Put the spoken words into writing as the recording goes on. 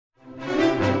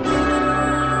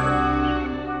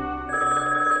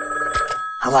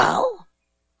Hello?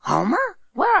 Homer?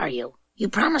 Where are you? You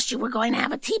promised you were going to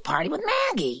have a tea party with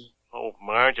Maggie. Oh,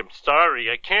 Marge, I'm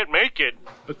sorry. I can't make it.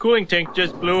 The cooling tank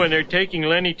just blew and they're taking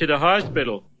Lenny to the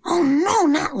hospital. Oh, no,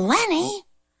 not Lenny.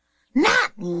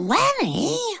 Not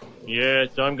Lenny. Yeah,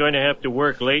 so I'm going to have to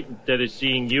work late instead of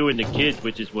seeing you and the kids,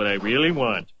 which is what I really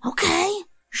want. Okay,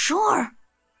 sure.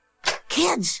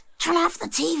 Kids, turn off the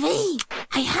TV.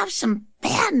 I have some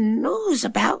bad news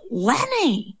about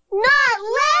Lenny. Not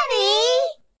Lenny!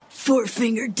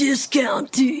 Four-finger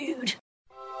discount, dude.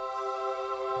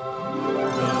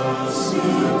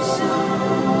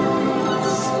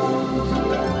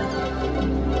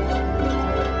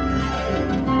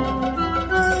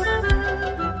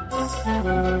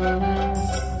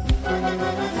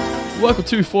 Welcome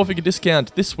to Four Finger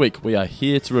Discount. This week we are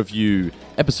here to review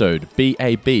episode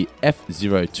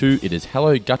BABF02. It is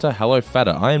Hello Gutter, Hello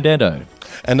Fatter. I am Dando.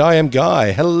 And I am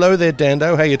Guy. Hello there,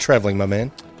 Dando. How you travelling, my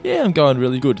man? Yeah, I'm going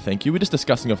really good, thank you. We're just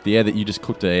discussing off the air that you just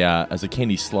cooked a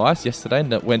zucchini slice yesterday,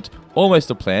 and that went almost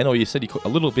to plan, or you said you cooked a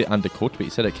little bit undercooked, but you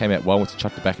said it came out well once you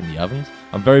chucked it back in the ovens.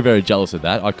 I'm very, very jealous of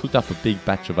that. I cooked up a big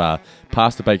batch of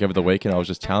pasta bake over the weekend, I was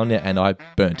just telling you, and I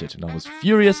burnt it, and I was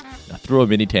furious, and I threw a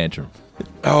mini tantrum.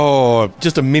 Oh,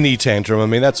 just a mini tantrum. I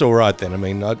mean, that's all right then. I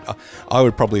mean, I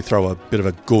would probably throw a bit of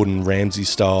a Gordon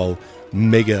Ramsay-style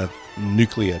mega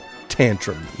nuclear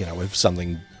tantrum, if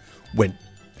something went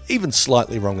even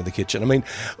slightly wrong in the kitchen. I mean,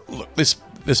 look, this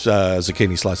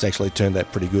zucchini slice actually turned out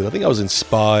pretty good. I think I was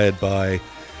inspired by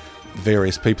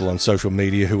various people on social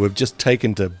media who have just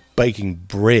taken to baking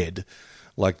bread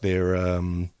like they're, I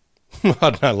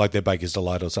don't know, like their Baker's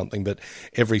Delight or something, but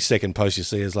every second post you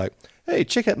see is like, hey,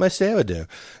 check out my sourdough.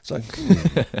 It's like,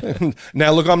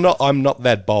 Now, look, I'm not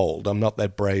that bold. I'm not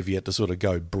that brave yet to sort of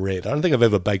go bread. I don't think I've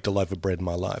ever baked a loaf of bread in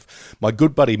my life. My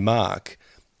good buddy Mark,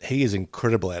 he is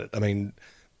incredible at it. I mean,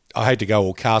 I hate to go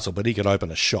all castle, but he could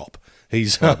open a shop.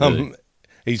 He's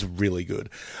really good.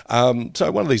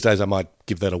 So one of these days I might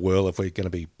give that a whirl if we're going to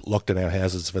be locked in our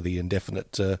houses for the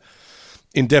indefinite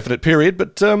period.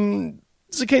 But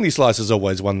zucchini slice is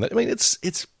always one that, I mean,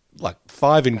 it's like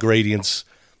 5 ingredients,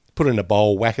 put it in a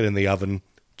bowl, whack it in the oven,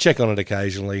 check on it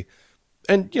occasionally,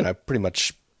 and, pretty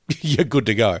much you're good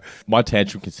to go. My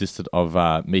tantrum consisted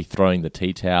of me throwing the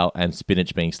tea towel and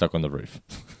spinach being stuck on the roof.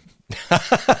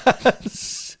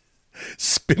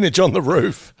 Spinach on the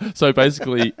roof. So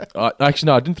basically, I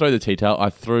didn't throw the tea towel.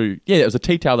 It was a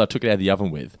tea towel that I took it out of the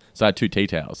oven with. So I had 2 tea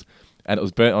towels, and it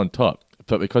was burnt on top.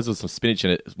 But because there was some spinach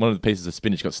in it, one of the pieces of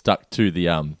spinach got stuck to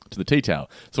the tea towel.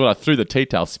 So when I threw the tea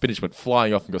towel, spinach went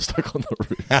flying off and got stuck on the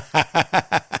roof.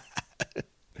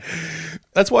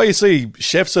 That's why you see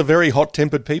chefs are very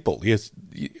hot-tempered people. Yes,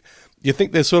 you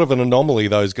think they're sort of an anomaly,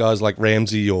 those guys like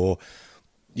Ramsay or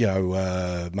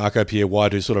Marco Pierre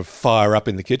White, who sort of fire up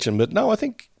in the kitchen. But no, I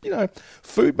think,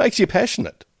 food makes you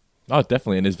passionate. Oh,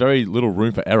 definitely. And there's very little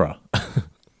room for error.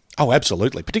 Oh,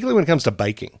 absolutely. Particularly when it comes to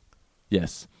baking.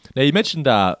 Yes. Now, you mentioned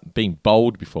being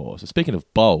bold before. So speaking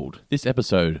of bold, this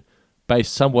episode,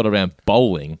 based somewhat around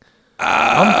bowling,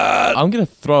 I'm going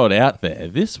to throw it out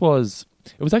there. It was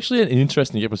actually an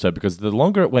interesting episode because the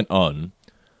longer it went on,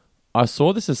 I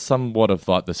saw this as somewhat of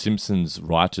like the Simpsons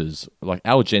writers, like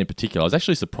Al Jean in particular. I was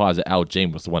actually surprised that Al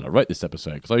Jean was the one that wrote this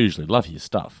episode because I usually love his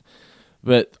stuff.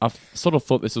 But I sort of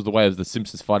thought this was the way of the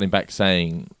Simpsons fighting back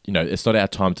saying, it's not our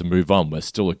time to move on. We're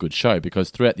still a good show, because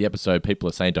throughout the episode, people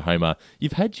are saying to Homer,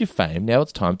 you've had your fame, now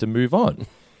it's time to move on.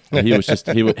 And he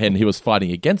was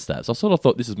fighting against that. So I sort of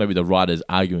thought this is maybe the writers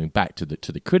arguing back to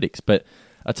the critics. But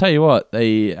I tell you what,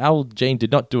 Al Jean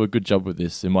did not do a good job with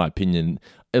this, in my opinion.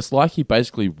 It's like he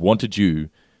basically wanted you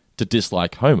to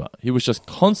dislike Homer. He was just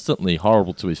constantly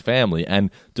horrible to his family, and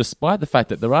despite the fact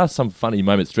that there are some funny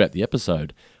moments throughout the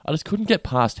episode, I just couldn't get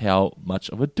past how much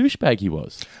of a douchebag he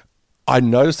was. I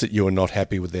noticed that you were not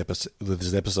happy with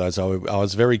this episode, so I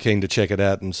was very keen to check it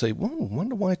out and see,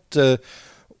 wonder what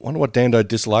Dando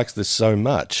dislikes this so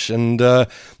much. And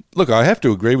look, I have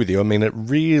to agree with you. I mean, it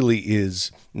really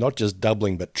is not just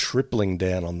doubling but tripling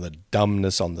down on the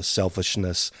dumbness, on the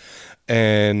selfishness,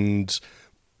 and,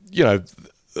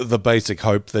 the basic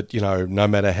hope that, no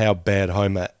matter how bad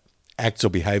Homer acts or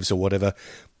behaves or whatever,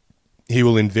 he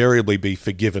will invariably be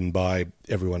forgiven by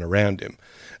everyone around him.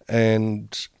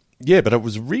 And yeah, but it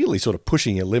was really sort of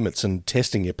pushing your limits and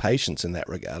testing your patience in that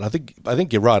regard. I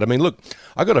think you're right. I mean, look,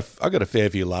 I got a fair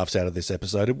few laughs out of this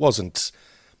episode. It's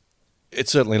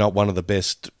certainly not one of the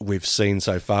best we've seen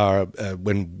so far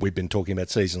when we've been talking about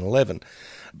season 11.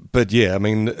 But yeah, I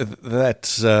mean,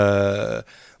 that's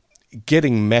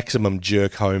getting maximum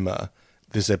jerk Homer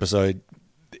this episode.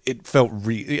 It felt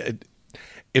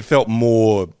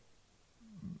more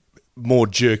more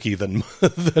jerky than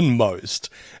than most,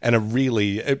 and it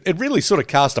really sort of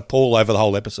cast a pall over the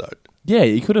whole episode. Yeah,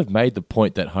 he could have made the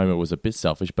point that Homer was a bit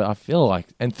selfish, but I feel like,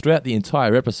 and throughout the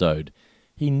entire episode,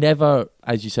 he never,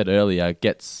 as you said earlier,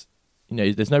 gets,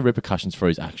 there's no repercussions for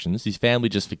his actions. His family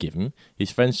just forgive him. His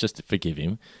friends just forgive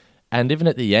him. And even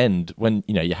at the end, when,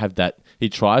 you have that, he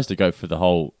tries to go for the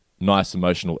whole nice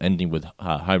emotional ending with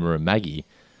Homer and Maggie,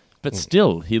 but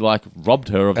still, he robbed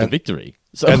her of the victory.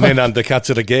 So, and then undercuts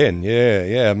it again.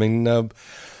 Yeah. I mean,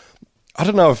 I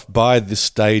don't know if by this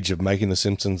stage of making The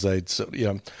Simpsons,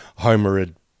 Homer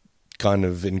had kind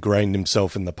of ingrained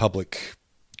himself in the public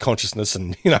consciousness,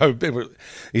 and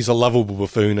he's a lovable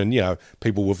buffoon, and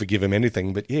people will forgive him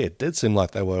anything. But yeah, it did seem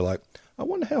like they were like, I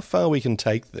wonder how far we can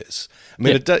take this. I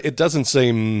mean, it doesn't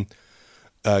seem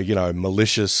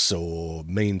malicious or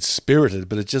mean-spirited,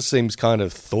 but it just seems kind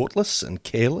of thoughtless and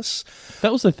careless.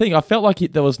 That was the thing. I felt like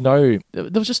there was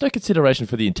just no consideration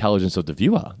for the intelligence of the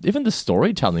viewer. Even the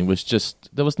storytelling was just,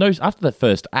 there was no, after the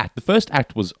first act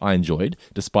I enjoyed,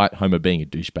 despite Homer being a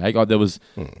douchebag. There was,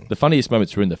 the funniest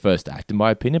moments were in the first act, in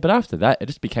my opinion, but after that, it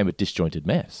just became a disjointed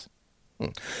mess.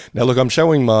 Now, look, I'm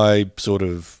showing my sort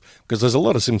of, because there's a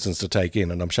lot of Simpsons to take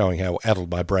in, and I'm showing how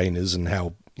addled my brain is and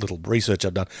how little research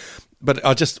I've done. But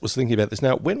I just was thinking about this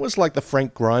now. When was the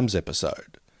Frank Grimes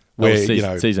episode? Where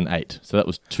season 8. So that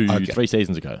was 3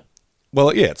 seasons ago.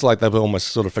 Well, yeah, it's like they've almost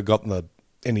sort of forgotten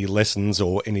any lessons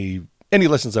or any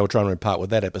lessons they were trying to impart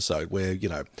with that episode. Where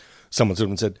someone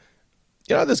sort of said,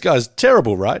 this guy's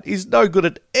terrible, right? He's no good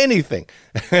at anything,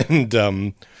 and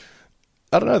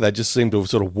I don't know. They just seem to have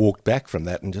sort of walked back from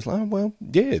that and just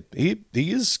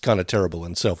he is kind of terrible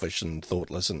and selfish and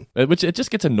thoughtless, and which it just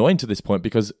gets annoying to this point,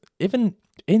 because even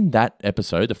in that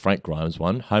episode, the Frank Grimes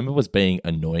one, Homer was being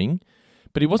annoying,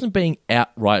 but he wasn't being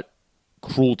outright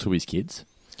cruel to his kids,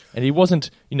 and he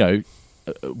wasn't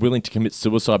willing to commit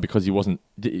suicide because he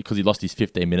lost his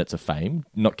 15 minutes of fame,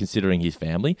 not considering his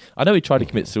family. I know he tried to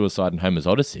commit suicide in Homer's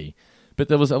Odyssey, but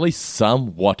there was at least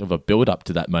somewhat of a build-up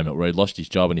to that moment where he lost his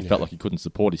job and he felt like he couldn't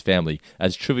support his family,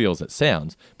 as trivial as it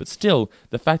sounds. But still,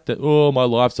 the fact that, my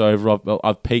life's over,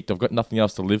 I've peaked, I've got nothing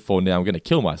else to live for now, I'm going to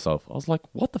kill myself. I was like,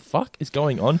 what the fuck is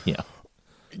going on here?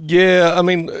 Yeah, I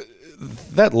mean,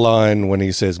 that line when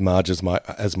he says, Marge, as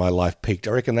my life peaked,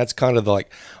 I reckon that's kind of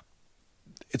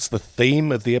it's the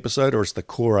theme of the episode, or it's the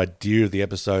core idea of the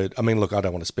episode. I mean, look, I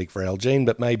don't want to speak for Al Jean,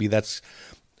 but maybe that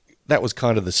was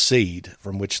kind of the seed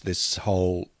from which this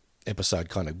whole episode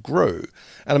kind of grew.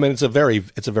 And I mean, it's a very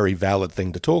valid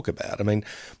thing to talk about. I mean,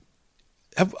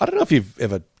 I don't know if you've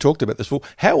ever talked about this before.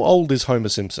 How old is Homer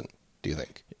Simpson, do you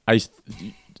think?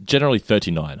 Generally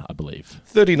 39, I believe.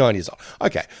 39 years old.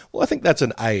 Okay. Well, I think that's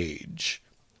an age.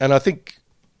 And I think,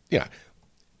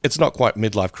 it's not quite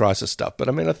midlife crisis stuff, but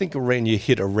I mean, I think when you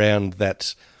hit around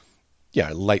that,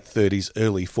 late 30s,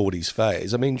 early 40s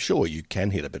phase, I mean, sure, you can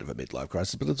hit a bit of a midlife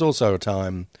crisis, but it's also a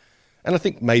time, and I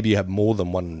think maybe you have more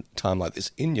than one time like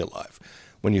this in your life,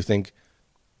 when you think,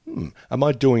 am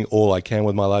I doing all I can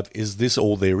with my life? Is this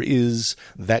all there is?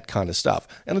 That kind of stuff.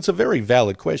 And it's a very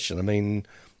valid question. I mean,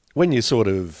 when you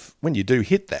do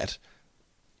hit that,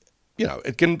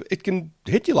 it can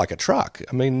hit you like a truck.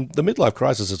 I mean, the midlife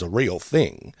crisis is a real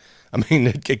thing. I mean,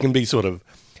 it can be sort of,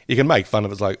 you can make fun of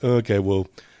it. It's like, okay, well,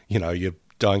 you're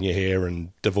dyeing your hair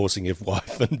and divorcing your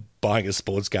wife and buying a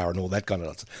sports car and all that kind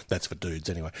of stuff. That's for dudes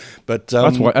anyway. But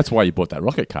that's why you bought that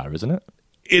rocket car, isn't it?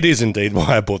 It is indeed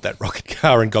why I bought that rocket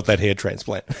car and got that hair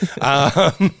transplant.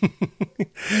 I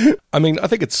mean, I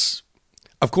think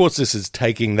of course, this is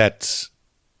taking that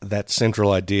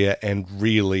central idea and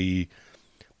really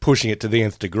pushing it to the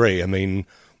nth degree. I mean,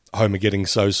 Homer getting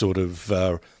so sort of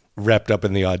wrapped up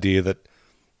in the idea that,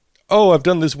 I've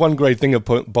done this one great thing of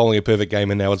bowling a perfect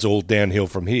game and now it's all downhill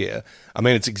from here. I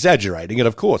mean, it's exaggerating, and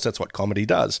of course, that's what comedy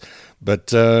does.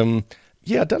 But, I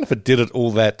don't know if it did it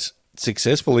all that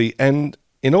successfully and,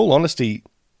 in all honesty,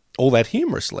 all that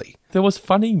humorously. There was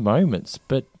funny moments,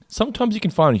 but sometimes you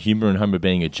can find humour in Homer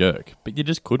being a jerk, but you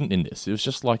just couldn't in this. It was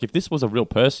just like, if this was a real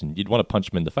person, you'd want to punch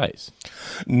him in the face.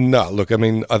 No, look, I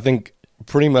mean, I think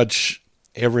pretty much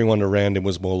everyone around him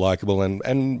was more likeable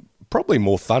and probably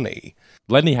more funny.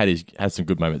 Lenny had some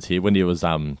good moments here when he was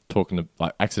talking,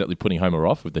 accidentally putting Homer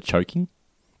off with the choking.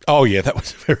 Oh yeah, that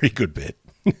was a very good bit.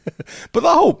 But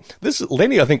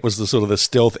Lenny, I think, was the sort of the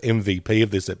stealth MVP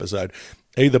of this episode,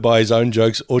 either by his own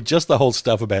jokes or just the whole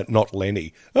stuff about not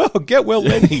Lenny. Oh, get well,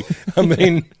 Lenny. I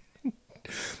mean,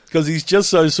 because he's just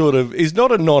so sort of, he's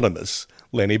not anonymous,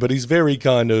 Lenny, but he's very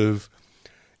kind of,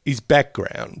 his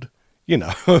background,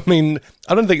 I mean,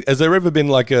 I don't think, has there ever been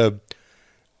like a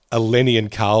a Lenny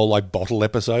and Carl like bottle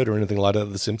episode or anything like that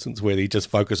of The Simpsons where they just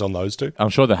focus on those two? I'm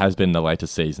sure there has been in the later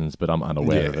seasons, but I'm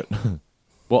unaware of it.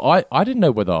 Well, I didn't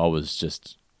know whether I was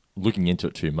just looking into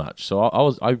it too much. So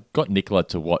I got Nicola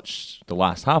to watch the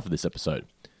last half of this episode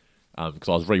because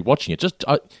I was rewatching it. Just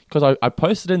because I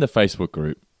posted in the Facebook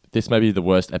group, this may be the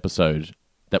worst episode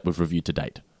that we've reviewed to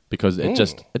date. Because it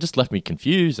just left me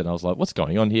confused, and I was like, what's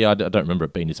going on here? I don't remember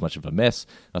it being this much of a mess.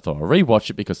 I thought I'll rewatch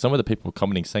it because some of the people were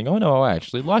commenting saying, oh no, I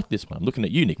actually like this one. I'm looking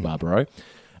at you, Nick Barbaro.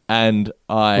 And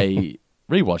I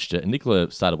rewatched it, and Nicola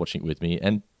started watching it with me.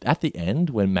 And at the end,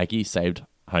 when Maggie saved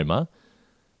Homer,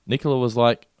 Nicola was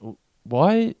like,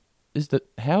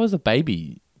 how is a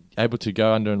baby able to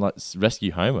go under and like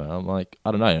rescue Homer? I'm like,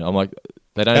 I don't know. I'm like,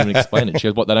 they don't even explain it. She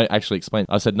goes, what, they don't actually explain it?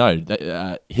 I said, no,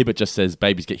 Hibbert just says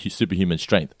babies get superhuman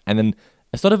strength. And then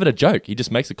it's not even a joke. He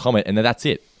just makes a comment, and then that's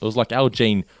it. It was like Al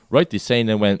Jean wrote this scene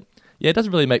and went, yeah, it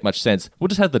doesn't really make much sense. We'll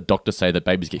just have the doctor say that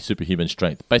babies get superhuman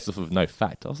strength based off of no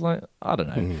fact. I was like, I don't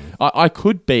know. I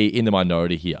could be in the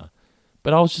minority here,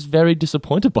 but I was just very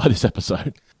disappointed by this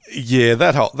episode. Yeah,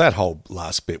 that whole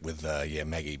last bit with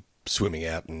Maggie swimming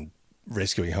out and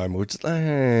rescuing Homer, which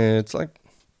it's like...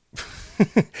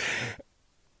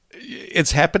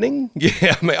 It's happening.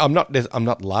 Yeah, I mean, I'm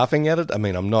not laughing at it. I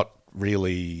mean, I'm not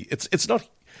really. It's not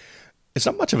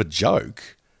much of a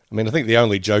joke. I mean, I think the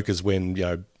only joke is when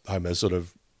Homer sort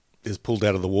of is pulled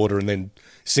out of the water and then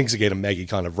sinks again, and Maggie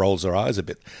kind of rolls her eyes a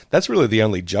bit. That's really the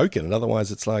only joke in it.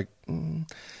 Otherwise, it's like,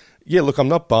 yeah, look, I'm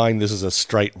not buying this as a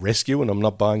straight rescue, and I'm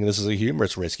not buying this as a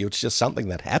humorous rescue. It's just something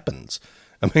that happens.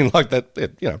 I mean, like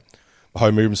that.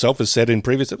 Homer himself has said in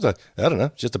previous episodes, I don't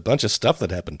know, just a bunch of stuff that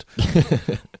happened.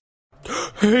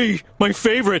 Hey, my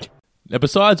favorite. Now,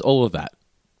 besides all of that,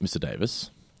 Mr.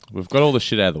 Davis, we've got all the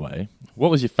shit out of the way.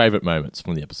 What was your favourite moments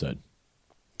from the episode?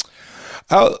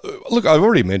 Look, I've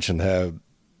already mentioned how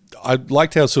I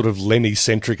liked how sort of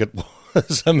Lenny-centric it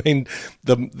was. I mean,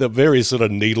 the various sort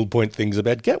of needlepoint things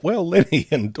about get well, Lenny,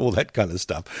 and all that kind of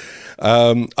stuff.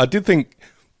 I did think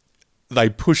they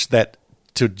pushed that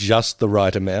to just the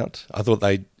right amount. I thought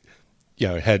they,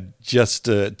 had just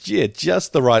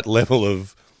the right level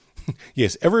of.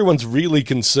 Yes, everyone's really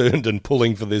concerned and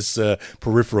pulling for this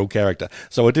peripheral character.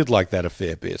 So I did like that a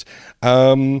fair bit.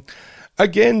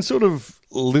 Again, sort of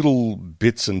little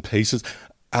bits and pieces.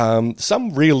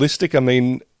 Some realistic, I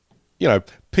mean,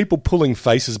 people pulling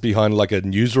faces behind like a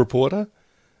news reporter,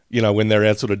 when they're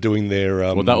out sort of doing their...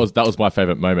 Well, that was my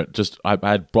favourite moment. I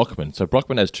had Brockman. So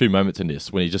Brockman has two moments in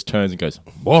this when he just turns and goes,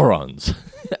 morons.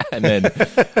 and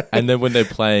then when they're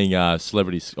playing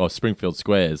Celebrity or Springfield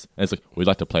Squares, and it's like, we'd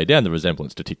like to play down the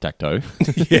resemblance to tic-tac-toe.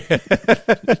 Yeah.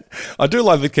 I do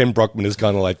like that Ken Brockman is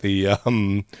kind of like the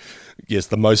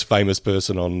most famous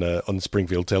person on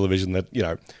Springfield television that,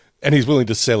 and he's willing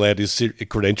to sell out his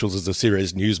credentials as a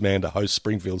serious newsman to host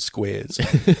Springfield Squares.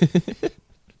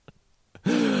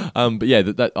 But yeah,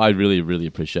 that I really, really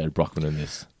appreciated Brockman in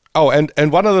this. Oh,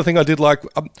 and one other thing I did like,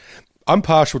 I'm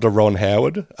partial to Ron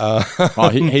Howard.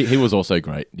 He was also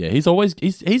great. Yeah,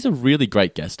 he's a really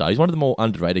great guest star. He's one of the more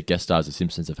underrated guest stars the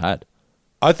Simpsons have had.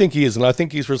 I think he is, and I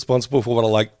think he's responsible for what I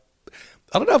like.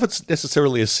 I don't know if it's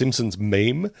necessarily a Simpsons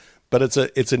meme, but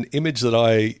it's an image that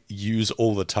I use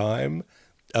all the time.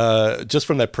 Just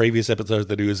from that previous episode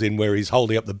that he was in, where he's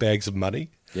holding up the bags of money.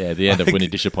 Yeah, the end of When You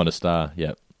Dish Upon a Star.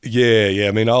 Yeah. Yeah.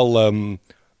 I mean,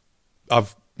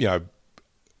 I've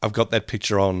got that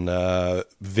picture on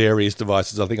various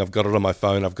devices. I think I've got it on my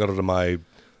phone. I've got it on my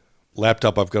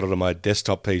laptop. I've got it on my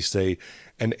desktop PC.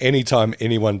 And anytime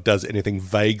anyone does anything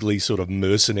vaguely sort of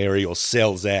mercenary or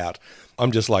sells out,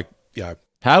 I'm just like,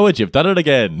 Howard, you've done it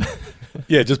again.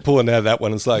 Yeah, just pulling out that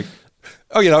one. It's like,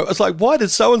 it's like, why did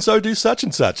so-and-so do such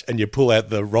and such? And you pull out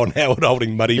the Ron Howard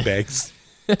holding money bags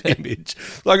image.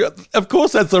 Like, of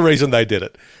course that's the reason they did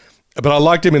it. But I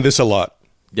liked him in this a lot.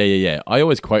 Yeah. I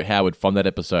always quote Howard from that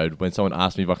episode when someone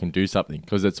asks me if I can do something,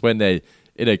 because it's when they're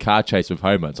in a car chase with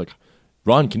Homer. It's like,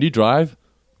 Ron, can you drive?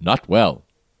 Not well,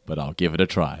 but I'll give it a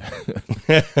try.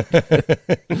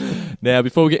 Now,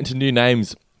 before we get into new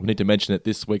names, we need to mention that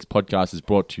this week's podcast is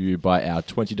brought to you by our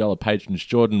 $20 patrons,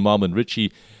 Jordan, Mom and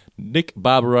Richie, Nick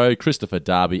Barbaro, Christopher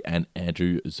Darby, and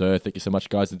Andrew Zer. Thank you so much,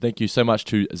 guys. And thank you so much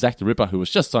to Zach the Ripper, who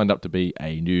has just signed up to be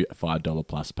a new $5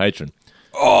 plus patron.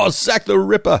 Oh, Zach the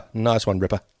Ripper. Nice one,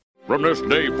 Ripper. From this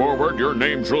day forward, your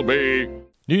name shall be...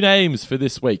 New names for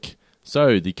this week.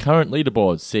 So, the current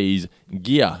leaderboard sees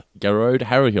Gia Garode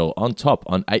Harrowhill on top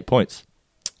on 8 points.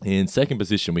 In second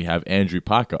position, we have Andrew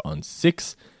Parker on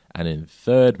 6. And in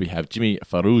third, we have Jimmy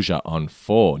Faruja on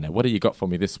 4. Now, what do you got for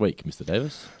me this week, Mr.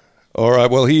 Davis? All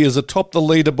right, well, he is atop the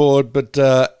leaderboard, but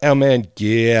our man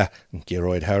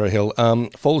Geroid Harrahill,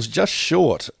 falls just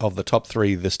short of the top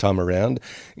 3 this time around.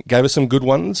 Gave us some good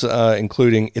ones,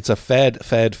 including It's a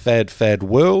Fad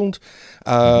World.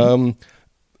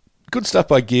 Good stuff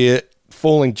by Gear,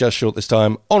 falling just short this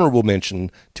time. Honourable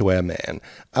mention to our man.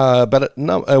 But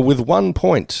with 1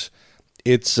 point,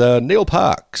 it's Neil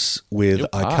Parks with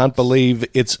I Can't Believe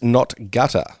It's Not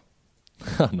Gutter.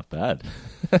 Not bad.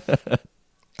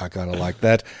 I kind of like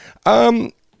that.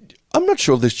 I'm not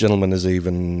sure this gentleman has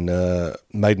even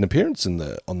made an appearance on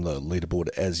the leaderboard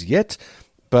as yet,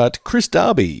 but Chris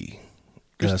Darby.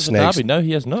 Darby, no,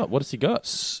 he has not. What has he got?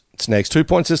 Snags 2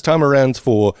 points this time around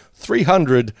for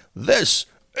 300. This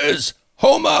is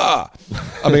Homer.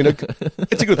 I mean,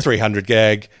 it's a good 300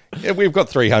 gag. Yeah, we've got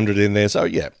 300 in there, so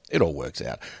yeah, it all works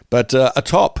out. But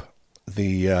atop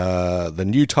the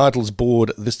new titles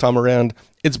board this time around,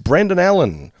 it's Brendan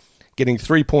Allen, getting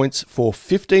 3 points for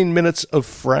 15 minutes of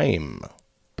frame.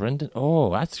 Brendan,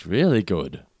 that's really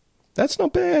good. That's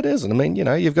not bad, is it? I mean,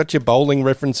 you've got your bowling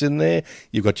reference in there,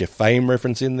 you've got your fame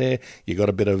reference in there, you've got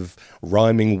a bit of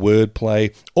rhyming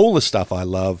wordplay, all the stuff I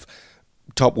love.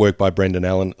 Top work by Brendan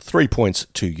Allen. 3 points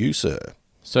to you, sir.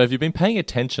 So if you've been paying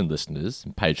attention, listeners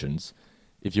and patrons,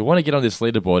 if you want to get on this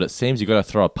leaderboard, it seems you've got to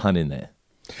throw a pun in there.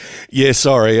 Yeah,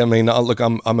 sorry. I mean, look,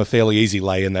 I'm a fairly easy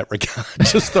lay in that regard.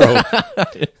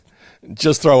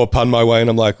 Just throw a pun my way, and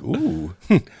I'm like, ooh,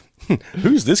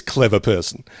 who's this clever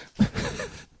person?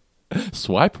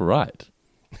 Swipe right.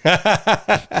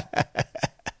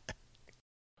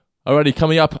 Alrighty,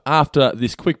 coming up after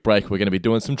this quick break, we're going to be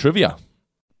doing some trivia.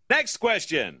 Next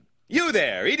question. You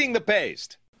there, eating the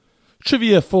paste.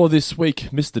 Trivia for this week,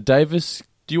 Mr. Davis.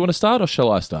 Do you want to start or shall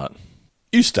I start?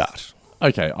 You start.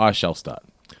 Okay, I shall start.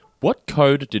 What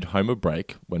code did Homer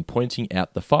break when pointing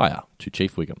out the fire to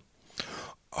Chief Wiggum?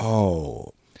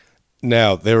 Oh,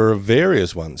 now there are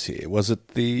various ones here. Was it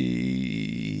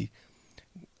the...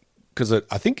 Because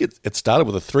I think it started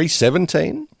with a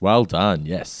 317? Well done,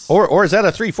 yes. Or is that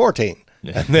a 314?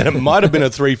 Yeah. And then it might have been a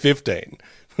 315.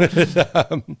 But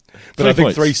I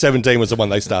think 317 was the one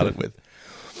they started with.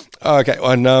 Okay,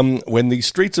 and when the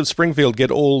streets of Springfield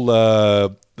get all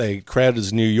they crowd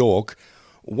as New York,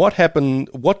 what happened?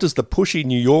 What does the pushy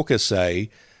New Yorker say?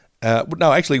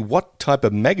 No, actually, what type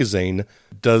of magazine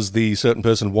does the certain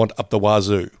person want up the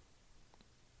wazoo?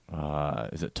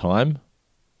 Is it Time?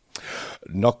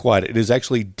 Not quite. It is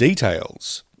actually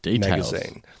Details.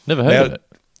 Magazine. Never heard of it.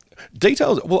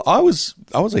 Details. Well, I was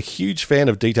a huge fan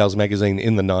of Details magazine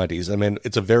in the 90s. I mean,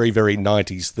 it's a very, very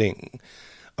 90s thing.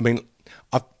 I mean,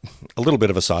 a little bit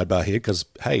of a sidebar here because,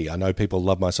 hey, I know people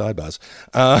love my sidebars.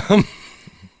 But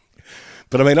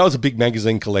I mean, I was a big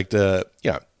magazine collector,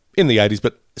 in the 80s,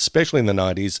 but especially in the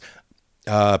 90s,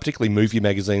 particularly movie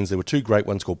magazines. There were 2 great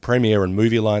ones called Premiere and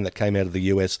Movie Line that came out of the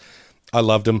US. I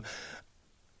loved them.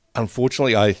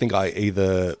 Unfortunately, I think I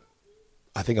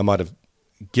might have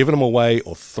given them away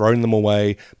or thrown them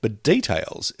away, but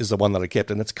Details is the one that I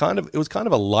kept, and it was kind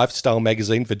of a lifestyle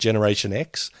magazine for Generation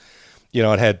X.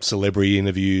 It had celebrity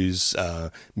interviews,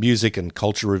 music and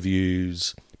culture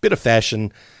reviews, bit of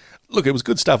fashion. Look, it was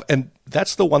good stuff, and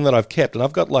that's the one that I've kept, and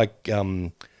I've got like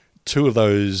 2 of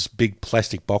those big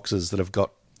plastic boxes that have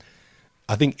got,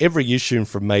 I think, every issue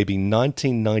from maybe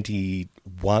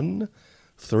 1991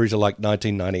 through to like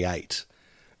 1998.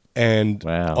 And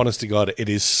wow. Honest to God, it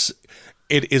is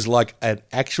like an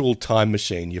actual time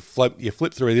machine. You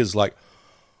flip through it, is like,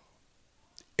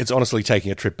 it's honestly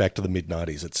taking a trip back to the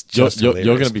mid-90s. It's just you're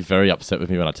going to be very upset with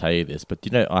me when I tell you this, but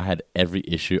I had every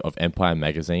issue of Empire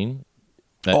magazine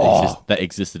that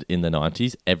existed in the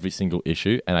 90s, every single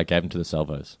issue, and I gave them to the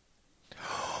Salvos.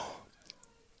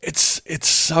 It's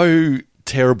so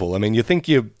terrible. I mean, you think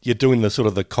you're doing the sort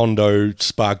of the Kondo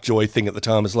Spark Joy thing at the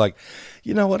time. It's like,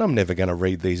 you know what? I'm never going to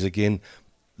read these again.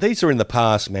 These are in the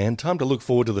past, man. Time to look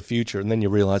forward to the future. And then you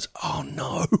realize, oh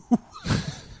no.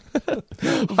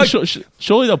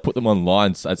 Surely they'll put them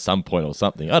online at some point or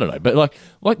something. I don't know. But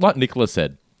like Nicholas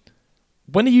said,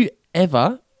 when are you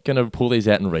ever going to pull these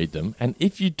out and read them? And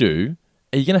if you do,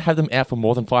 are you going to have them out for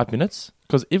more than 5 minutes?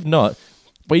 Because if not,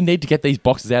 we need to get these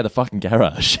boxes out of the fucking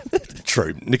garage.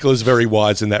 True. Nicola's very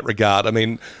wise in that regard. I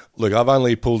mean, look, I've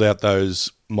only pulled out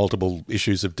those multiple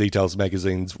issues of Details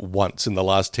magazines once in the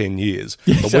last 10 years.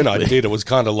 Yeah, but exactly. When I did, it was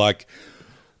kind of like,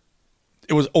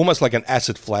 it was almost like an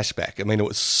acid flashback. I mean, it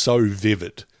was so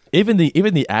vivid. Even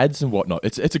the ads and whatnot,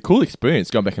 it's a cool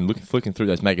experience going back and flicking through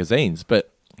those magazines.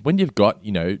 But when you've got,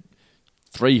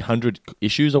 300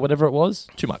 issues or whatever it was,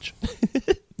 too much.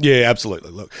 Yeah,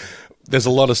 absolutely. Look, there's a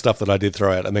lot of stuff that I did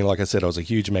throw out. I mean, like I said, I was a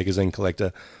huge magazine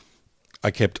collector. I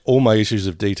kept all my issues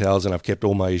of Details, and I've kept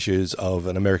all my issues of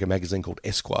an American magazine called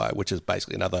Esquire, which is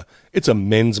basically it's a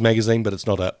men's magazine, but it's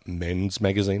not a men's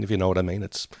magazine, if you know what I mean.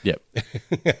 It's Yep.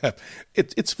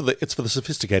 it's for the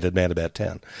sophisticated man about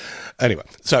town. Anyway,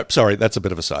 so sorry, that's a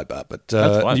bit of a sidebar, but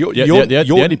That's fine.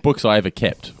 The only books I ever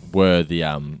kept were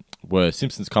were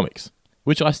Simpsons comics,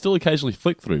 which I still occasionally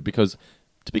flick through because,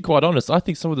 to be quite honest, I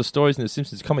think some of the stories in the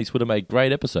Simpsons comics would have made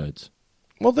great episodes.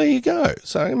 Well, there you go.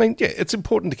 So, I mean, yeah, it's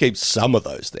important to keep some of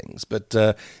those things, but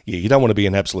yeah, you don't want to be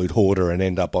an absolute hoarder and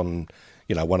end up on,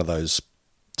 one of those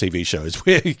TV shows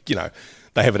where,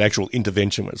 they have an actual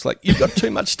intervention where it's like, you've got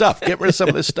too much stuff. Get rid of some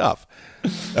of this stuff.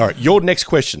 All right, your next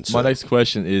question, sir. My next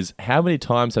question is, how many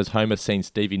times has Homer seen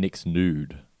Stevie Nicks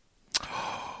nude?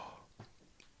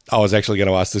 I was actually going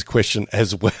to ask this question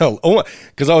as well,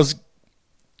 because I was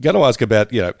going to ask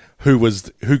about,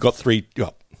 who got three,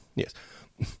 yes,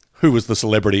 who was the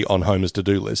celebrity on Homer's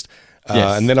to-do list.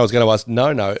 Yes. And then I was going to ask,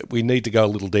 no, we need to go a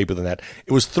little deeper than that.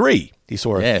 It was 3. He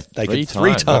saw her naked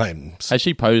 3 times. Has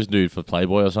she posed nude for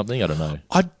Playboy or something? I don't know.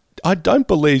 I don't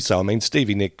believe so. I mean,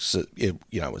 Stevie Nicks,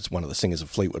 was one of the singers of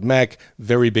Fleetwood Mac,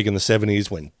 very big in the 70s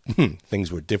when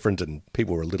things were different and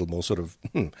people were a little more sort of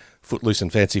footloose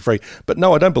and fancy-free. But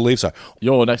no, I don't believe so.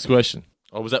 Your next question.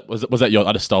 Or was that your...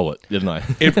 I just stole it, didn't I?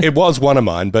 It was one of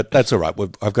mine, but that's all right.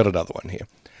 I've got another one here.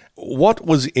 What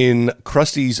was in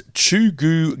Krusty's chew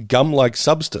goo gum-like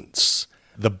substance?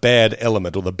 The bad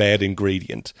element or the bad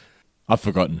ingredient? I've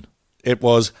forgotten. It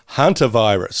was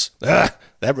hantavirus.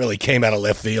 That really came out of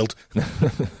left field.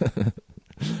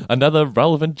 Another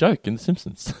relevant joke in The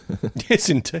Simpsons. Yes,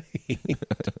 indeed.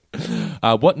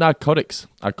 What narcotics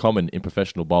are common in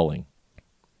professional bowling?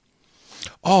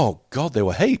 Oh, God, there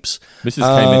were heaps. Mrs.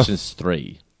 K mentions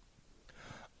 3.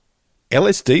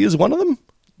 LSD is one of them?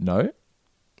 No.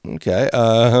 Okay.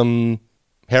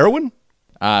 Heroin?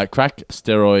 Crack,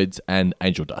 steroids, and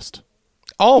angel dust.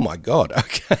 Oh, my God.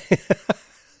 Okay.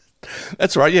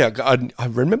 That's right. Yeah, I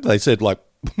remember they said, like,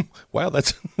 wow,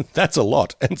 that's a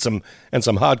lot, and some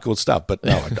hardcore stuff. But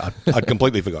no, I'd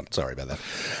completely forgotten. Sorry about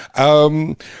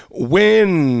that.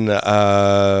 When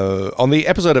on the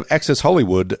episode of Access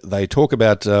Hollywood, they talk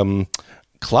about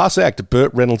class act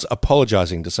Burt Reynolds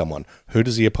apologizing to someone. Who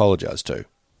does he apologize to?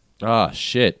 Oh,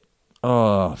 shit.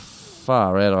 Oh,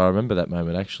 far out. I remember that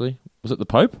moment, actually. Was it the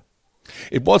Pope?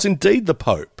 It was indeed the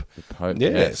Pope. The Pope,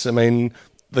 yes. I mean,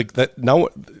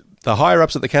 the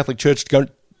higher-ups at the Catholic Church,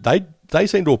 they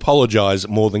seem to apologise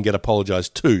more than get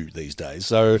apologised to these days.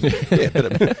 So, yeah,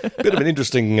 bit of an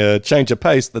interesting change of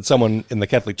pace that someone in the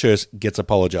Catholic Church gets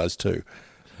apologised to.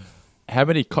 How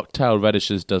many cocktail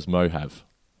radishes does Mo have?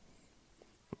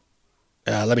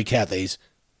 Let me count these.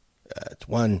 It's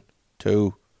 1,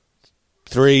 2,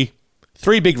 3.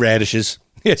 3 big radishes.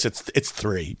 Yes, it's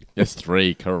 3. It's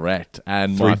 3, correct.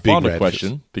 And 3 my big final radishes.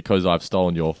 question, because I've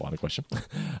stolen your final question.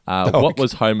 What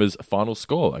was Homer's final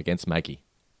score against Maggie?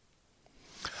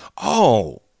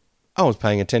 Oh, I was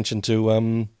paying attention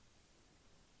to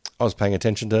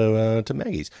to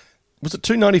Maggie's. Was it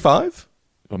 295?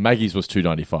 Well, Maggie's was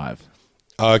 295.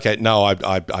 Oh, okay, no,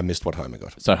 I missed what Homer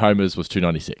got. So Homer's was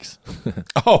 296.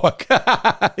 Oh, okay.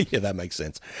 Yeah, that makes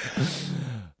sense.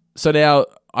 So now,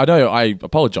 I know I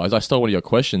apologise. I stole one of your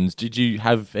questions. Did you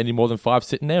have any more than 5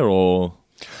 sitting there, or?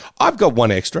 I've got one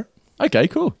extra. Okay,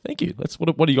 cool. Thank you.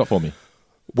 What do you got for me?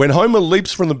 When Homer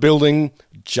leaps from the building,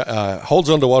 holds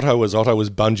onto Otto as Otto is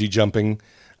bungee jumping,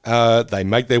 they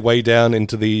make their way down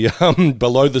into the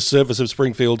below the surface of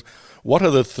Springfield. What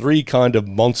are the 3 kind of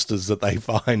monsters that they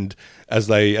find as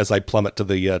they plummet to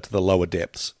the lower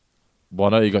depths?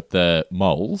 Well, I know you got the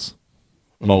moles,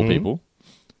 mole people.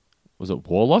 Was it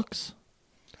warlocks?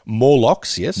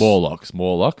 Morlocks, yes.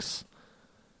 Morlocks.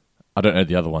 I don't know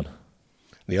the other one.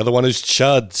 The other one is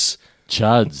Chuds.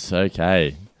 Chuds,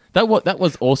 okay. That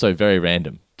was also very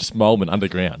random. Just molemen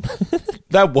underground.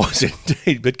 That was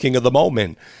indeed, but King of the Mole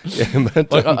Men. Yeah,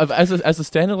 but, as a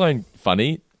standalone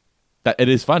funny, that it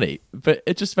is funny, but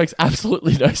it just makes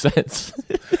absolutely no sense.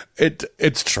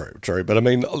 It's true, but I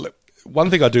mean, one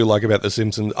thing I do like about The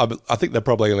Simpsons, I think they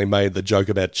probably only made the joke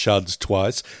about Chuds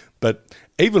twice, but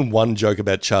even one joke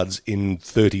about Chuds in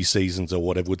 30 seasons or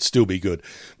whatever would still be good.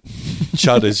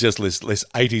 Chud is just this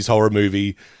 80s horror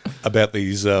movie about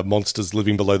these monsters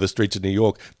living below the streets of New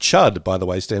York. Chud, by the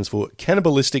way, stands for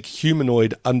Cannibalistic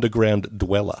Humanoid Underground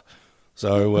Dweller.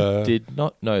 So I did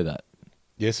not know that.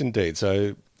 Yes, indeed.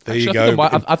 So there you go.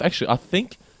 I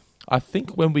think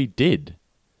when we did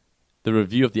the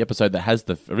review of the episode that has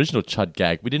the original Chud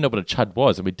gag, we didn't know what a Chud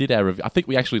was, and we did our review. I think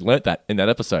we actually learnt that in that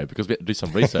episode because we had to do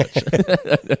some research.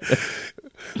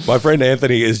 My friend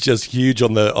Anthony is just huge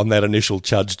on that initial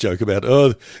Chud's joke about,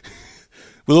 was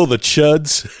with all the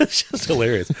chuds. It's just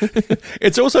hilarious.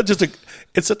 It's also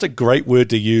it's such a great word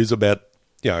to use about,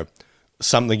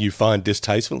 something you find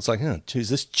distasteful. It's like, oh, geez,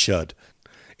 this chud.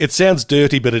 It sounds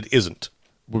dirty, but it isn't.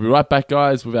 We'll be right back,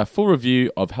 guys, with our full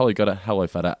review of Hello Gotta, Hello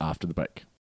Fada after the break.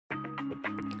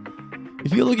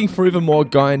 If you're looking for even more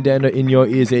Guy and Dando in your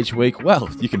ears each week, well,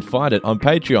 you can find it on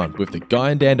Patreon with the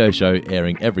Guy and Dando Show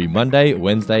airing every Monday,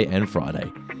 Wednesday and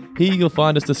Friday. Here you'll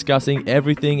find us discussing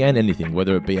everything and anything,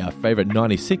 whether it be our favourite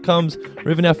 90s sitcoms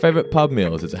or even our favourite pub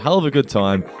meals. It's a hell of a good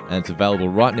time, and it's available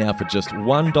right now for just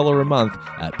 $1 a month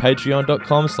at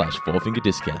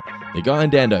patreon.com/fourfingerdiscount. The Guy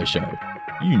and Dando Show.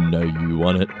 You know you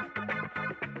want it.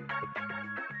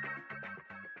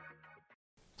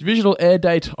 The original air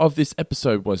date of this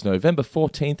episode was November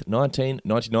 14th,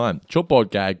 1999.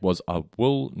 Chalkboard gag was I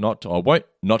won't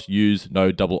not use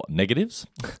no double negatives.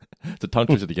 It's a tongue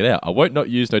twister to get out. I won't not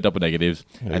use no double negatives.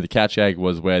 Yeah. And the couch gag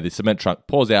was where the cement trunk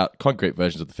pours out concrete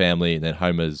versions of the family and then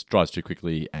Homer's drives too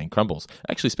quickly and crumbles.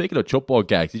 Actually, speaking of chalkboard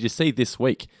gags, did you see this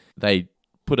week they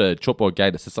put a chalkboard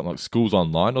gag that said something like schools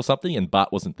online or something and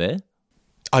Bart wasn't there?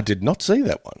 I did not see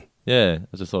that one. Yeah,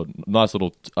 I just thought nice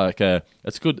little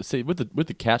it's good. See, with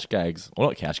the couch gags, or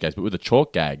not couch gags, but with the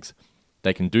chalk gags,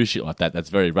 they can do shit like that. That's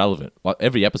very relevant. Like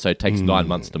every episode takes 9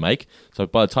 months to make, so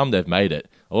by the time they've made it,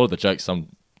 a lot of the jokes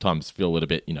sometimes feel a little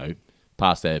bit,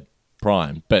 past their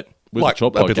prime. But with the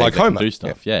chalkboard gags, like they can do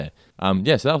stuff. Yeah. So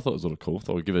that I thought was a little cool.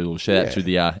 Thought we'd give it a little shout out to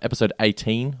the episode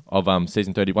 18 of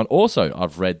season 31. Also,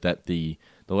 I've read that the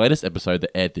latest episode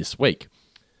that aired this week,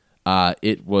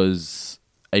 it was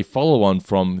a follow-on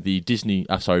from the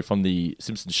from the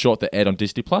Simpsons short that aired on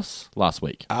Disney Plus last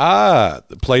week.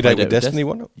 The Playdate with Destiny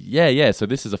one? Yeah. So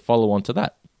this is a follow-on to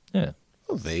that. Yeah.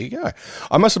 Well, there you go.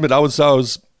 I must admit, I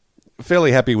was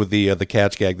fairly happy with the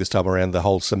couch gag this time around, the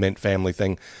whole cement family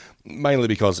thing, mainly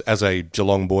because as a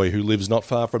Geelong boy who lives not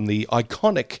far from the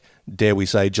iconic, dare we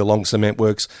say, Geelong Cement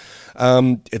Works,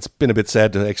 it's been a bit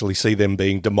sad to actually see them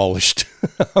being demolished.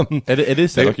 It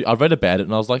is sad. I read about it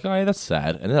and I was like, oh, yeah, that's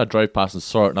sad. And then I drove past and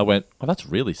saw it and I went, oh, that's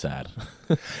really sad.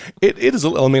 It is.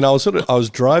 I mean, I was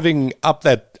driving up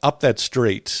that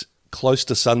street close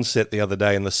to sunset the other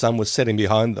day and the sun was setting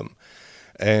behind them,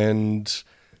 and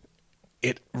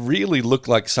it really looked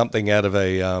like something out of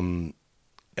one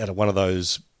of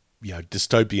those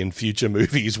dystopian future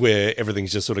movies where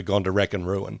everything's just sort of gone to wreck and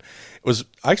ruin.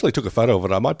 I actually took a photo of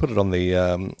it. I might put it on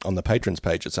the patrons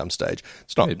page at some stage.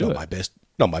 It's not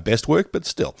my best work, but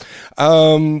still.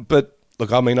 But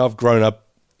look, I mean, I've grown up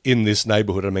in this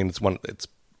neighborhood. I mean, it's one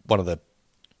of the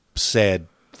sad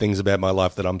things about my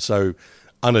life that I'm so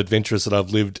unadventurous that I've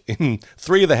lived in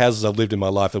 3 of the houses I've lived in my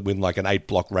life are within like an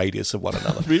 8-block radius of one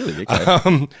another. Really?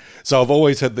 Okay. So I've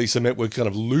always had the cement work kind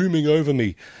of looming over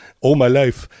me all my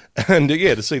life. And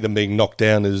to see them being knocked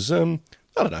down is, I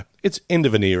don't know, it's end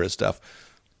of an era stuff.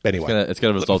 But anyway. It's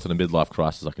going to result in a midlife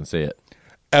crisis, I can see it.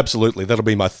 Absolutely. That'll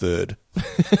be my 3rd.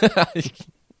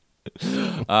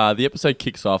 The episode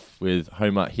kicks off with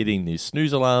Homer hitting the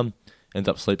snooze alarm, ends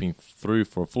up sleeping through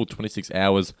for a full 26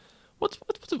 hours. What's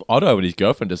with Otto and his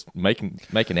girlfriend just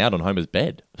making out on Homer's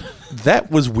bed?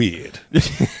 That was weird.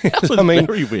 That was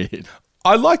very weird.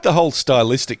 I like the whole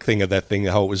stylistic thing of that thing,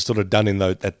 how it was sort of done in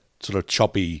that sort of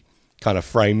choppy kind of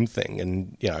frame thing.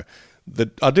 And,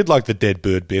 I did like the dead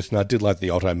bird bit, and I did like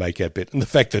the Otto makeout bit, and the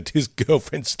fact that his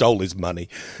girlfriend stole his money.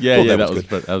 Yeah,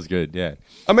 that was good, yeah.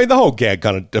 I mean, the whole gag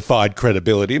kind of defied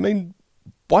credibility. I mean,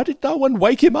 why did no one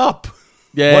wake him up?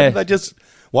 Yeah. Why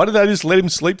did they just let him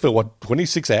sleep for,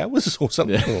 26 hours or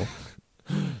something? Yeah.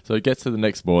 So it gets to the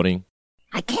next morning.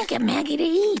 I can't get Maggie to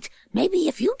eat. Maybe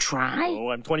if you try. Oh,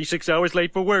 I'm 26 hours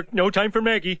late for work. No time for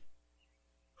Maggie.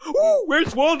 Ooh,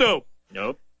 where's Waldo?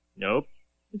 Nope.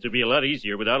 This would be a lot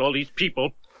easier without all these people.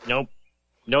 Nope.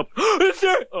 Is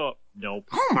there? Oh, nope.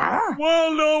 Homer!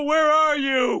 Waldo, where are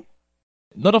you?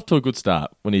 Not off to a good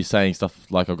start when he's saying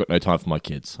stuff like, I've got no time for my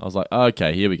kids. I was like,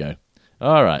 okay, here we go.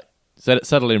 All right.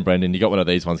 Settle in, Brendan. You got one of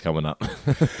these ones coming up.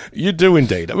 You do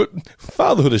indeed.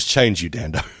 Fatherhood has changed you,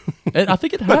 Dando. And I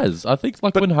think it has. I think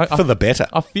like when for the better.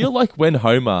 I feel like when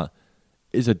Homer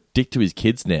is a dick to his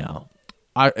kids now,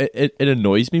 it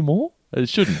annoys me more. It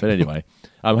shouldn't, but anyway.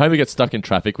 Homer gets stuck in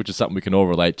traffic, which is something we can all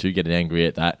relate to, getting angry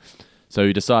at that. So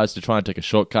he decides to try and take a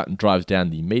shortcut and drives down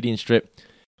the median strip.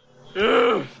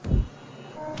 Ugh.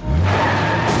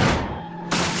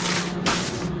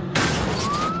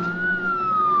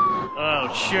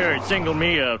 Oh, sure, single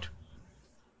me out.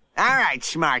 All right,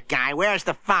 smart guy, where's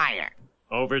the fire?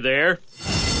 Over there.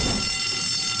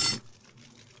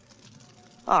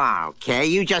 Okay,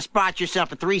 you just bought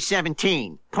yourself a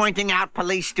 317, pointing out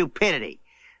police stupidity.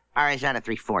 Or is that a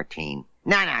 314?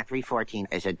 No, 314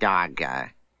 is a dog,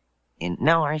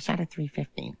 No, or is that a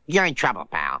 315? You're in trouble,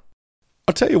 pal.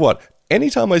 I'll tell you what,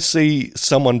 anytime I see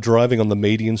someone driving on the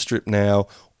median strip now,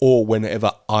 or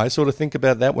whenever I sort of think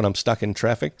about that when I'm stuck in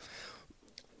traffic,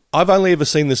 I've only ever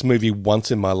seen this movie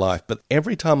once in my life, but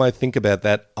every time I think about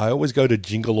that, I always go to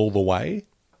Jingle All the Way.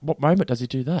 What moment does he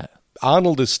do that?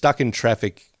 Arnold is stuck in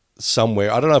traffic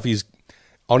somewhere. I don't know if he's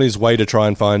on his way to try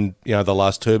and find, the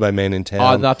last Turbo Man in town.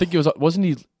 Oh, no, I think wasn't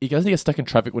he doesn't he get stuck in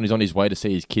traffic when he's on his way to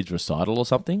see his kid's recital or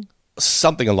something?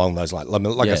 Something along those lines.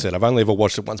 Like I said, I've only ever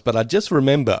watched it once, but I just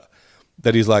remember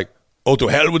that he's like, oh, to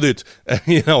hell with it,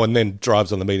 and then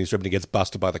drives on the median strip and he gets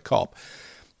busted by the cop.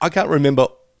 I can't remember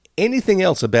anything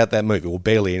else about that movie, or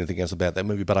barely anything else about that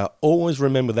movie, but I always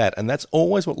remember that, and that's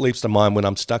always what leaps to mind when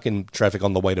I'm stuck in traffic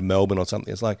on the way to Melbourne or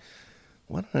something. It's like,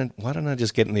 why don't I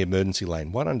just get in the emergency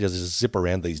lane? Why don't I just zip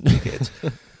around these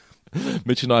dickheads?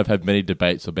 Mitch and I have had many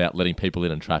debates about letting people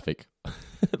in traffic.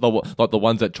 Like the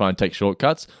ones that try and take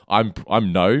shortcuts. I'm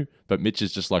no, but Mitch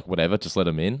is just like, whatever, just let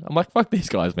them in. I'm like, fuck these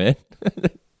guys, man.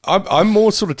 I'm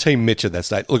more sort of Team Mitch at that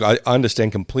stage. Look, I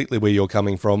understand completely where you're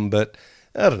coming from, but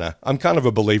I don't know. I'm kind of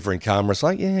a believer in karma. It's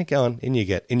like, yeah, go on, in you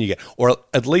get. Or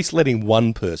at least letting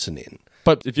one person in.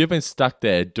 But if you've been stuck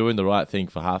there doing the right thing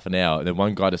for half an hour, and then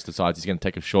one guy just decides he's going to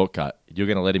take a shortcut, you're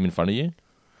going to let him in front of you?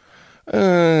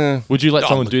 Would you let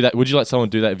someone do that? Would you let someone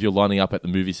do that if you're lining up at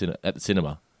the at the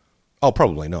cinema? Oh,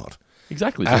 probably not.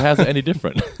 Exactly. So how's it any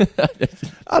different?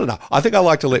 I don't know. I think I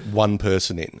like to let one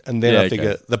person in, and then I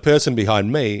figure the person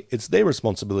behind me, it's their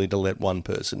responsibility to let one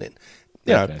person in.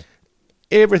 You know,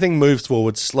 everything moves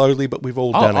forward slowly, but we've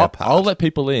all done our part. I'll let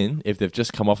people in if they've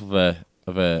just come off of a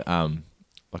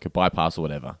like a bypass or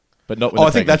whatever, but not. When I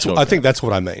think that's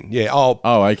what I mean. Yeah. Oh,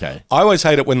 okay. I always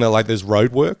hate it when there's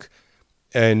road work,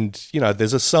 and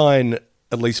there's a sign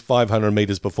at least 500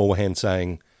 meters beforehand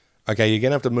saying, okay, you're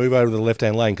going to have to move over to the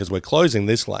left-hand lane because we're closing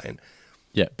this lane.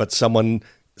 Yeah. But someone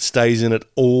stays in it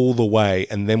all the way,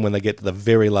 and then when they get to the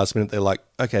very last minute, they're like,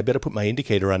 okay, I better put my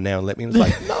indicator on now and let me in. It's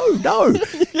like, no,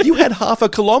 you had half a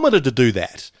kilometre to do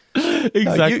that.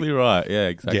 Exactly right. Yeah,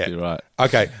 exactly right.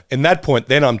 Okay, in that point,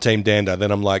 then I'm Team Dando.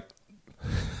 Then I'm like,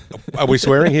 are we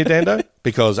swearing here, Dando?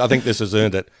 Because I think this has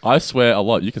earned it. I swear a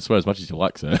lot. You can swear as much as you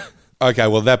like, sir. Okay,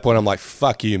 well, at that point, I'm like,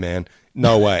 fuck you, man.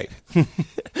 No way.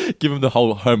 Give him the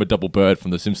whole Homer double bird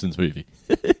from the Simpsons movie.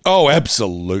 Oh,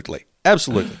 absolutely.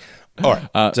 Absolutely. All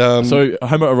right. So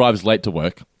Homer arrives late to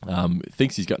work,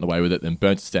 thinks he's gotten away with it, then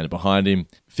Burns is standing behind him,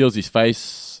 feels his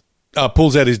face.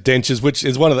 Pulls out his dentures, which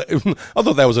is one of the... I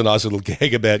thought that was a nice little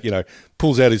gag about,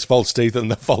 pulls out his false teeth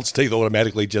and the false teeth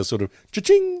automatically just sort of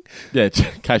cha-ching. Yeah,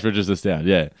 cash registers down,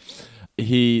 yeah.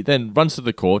 He then runs to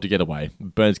the court to get away.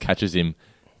 Burns catches him.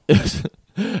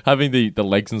 Having the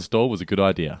legs installed was a good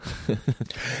idea.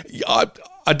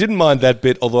 I didn't mind that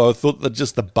bit, although I thought that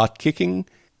just the butt kicking,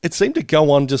 it seemed to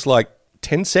go on just like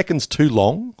 10 seconds too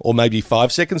long, or maybe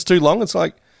 5 seconds too long. It's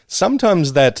like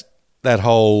sometimes that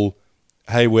whole,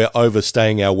 hey, we're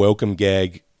overstaying our welcome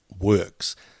gag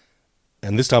works.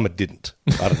 And this time it didn't.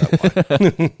 I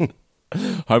don't know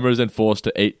why. Homer is then forced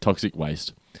to eat toxic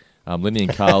waste. Lenny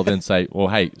and Carl then say, well,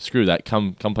 hey, screw that,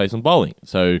 come play some bowling.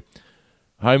 So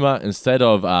Homer, instead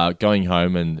of going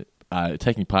home and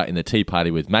taking part in the tea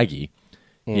party with Maggie,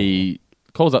 he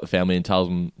calls up the family and tells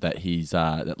them that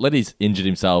that Lenny's injured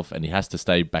himself and he has to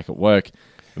stay back at work.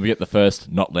 And we get the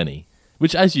first "not Lenny,"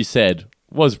 which, as you said,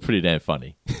 was pretty damn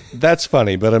funny. That's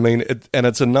funny, but I mean,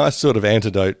 it's a nice sort of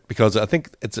antidote because I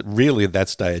think it's really at that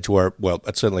stage where, well,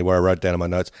 it's certainly where I wrote down in my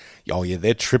notes, oh yeah,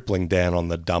 they're tripling down on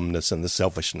the dumbness and the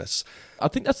selfishness. I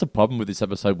think that's the problem with this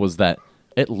episode was that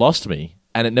it lost me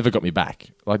and it never got me back.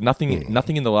 Like nothing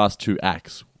in the last two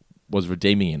acts was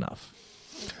redeeming enough.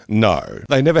 No,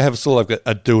 they never have sort of like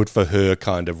a do it for her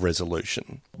kind of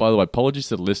resolution. By the way, apologies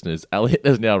to the listeners. Elliot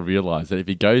has now realised that if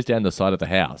he goes down the side of the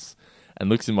house and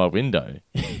looks in my window,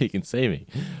 he can see me.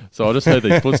 So I just heard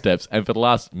these footsteps, and for the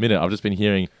last minute, I've just been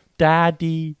hearing,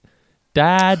 Daddy,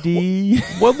 Daddy.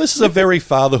 Well, this is a very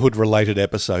fatherhood-related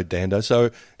episode, Dando.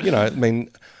 So, I mean,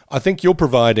 I think you're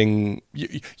providing...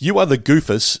 You are the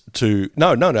goofus to...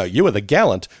 No, you are the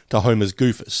gallant to Homer's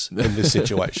goofus in this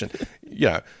situation.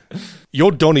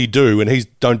 You're Donnie Do, and he's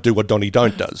don't do what Donnie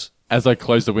Don't does. As I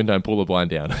close the window and pull the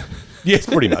blind down. Yes,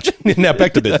 pretty much. Now,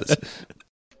 back to business.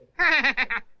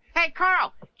 Hey,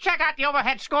 Carl, check out the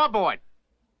overhead scoreboard.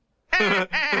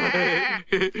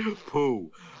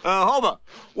 Pooh. Homer,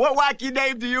 what wacky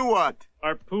name do you want?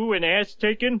 Are poo and ass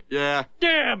taken? Yeah.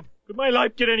 Damn! Could my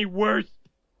life get any worse?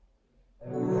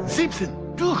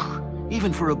 Simpson,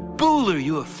 even for a bowler,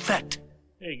 you are fat.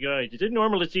 Hey, guys, is it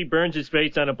normal to see Burns'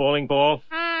 face on a bowling ball?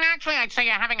 Actually, I'd say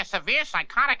you're having a severe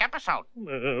psychotic episode.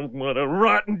 What a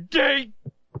rotten day!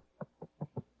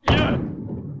 Yeah.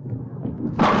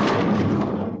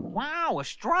 Wow, a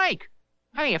strike.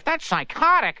 Hey, if that's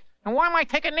psychotic, then why am I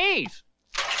taking these?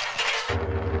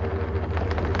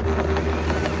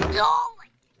 Oh,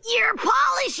 you're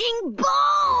polishing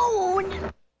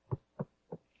bone!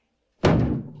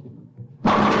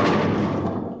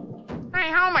 Hey,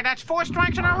 Homer, that's 4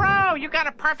 strikes in a row. You got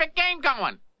a perfect game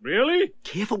going. Really?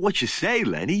 Careful what you say,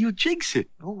 Lenny. You jinx it.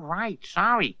 Oh, right.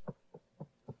 Sorry.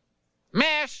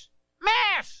 Miss!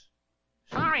 Miss!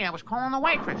 Sorry, I was calling the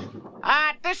waitress.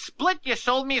 This split you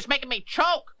sold me is making me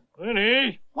choke.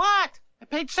 Lenny? What? I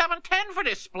paid $7.10 for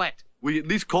this split. Will you at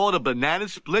least call it a banana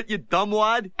split, you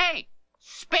dumbwad? Hey,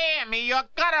 spare me your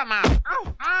gutter mouth.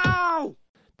 Ow! Ow!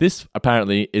 This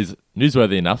apparently is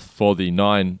newsworthy enough for the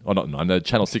the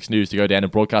Channel 6 News to go down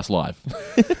and broadcast live.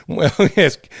 Well,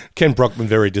 yes, Ken Brockman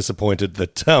very disappointed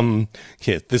that,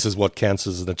 this is what counts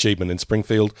as an achievement in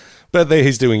Springfield. But there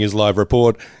he's doing his live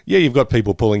report. Yeah, you've got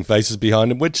people pulling faces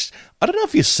behind him, which I don't know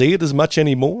if you see it as much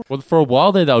anymore. Well, for a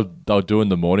while there, they were doing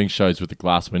the morning shows with the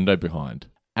glass window behind.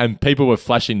 And people were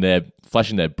flashing their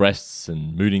breasts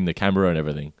and mooning the camera and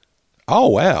everything. Oh,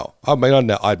 wow. I mean,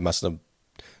 I must have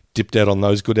dipped out on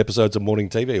those good episodes of morning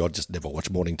TV. I just never watched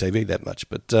morning TV that much,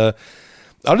 but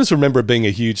I just remember it being a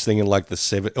huge thing in like the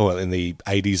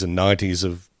 80s and 90s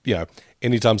of,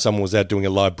 anytime someone was out doing a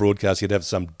live broadcast, you'd have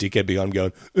some dickhead behind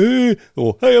them going,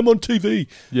 or hey, I'm on TV,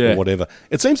 or whatever.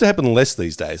 It seems to happen less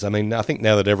these days. I mean, I think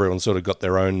now that everyone's sort of got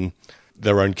their own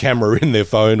camera in their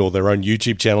phone or their own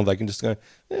YouTube channel, they can just go,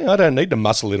 I don't need to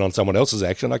muscle in on someone else's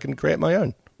action. I can create my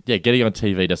own. Yeah, getting on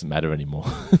TV doesn't matter anymore.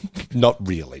 Not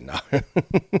really, no. This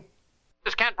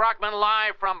is Kent Brockman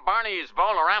live from Barney's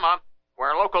Volorama,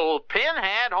 where local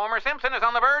pinhead Homer Simpson is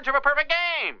on the verge of a perfect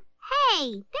game.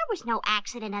 Hey, there was no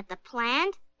accident at the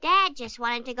plant. Dad just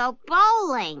wanted to go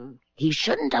bowling. He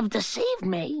shouldn't have deceived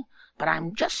me, but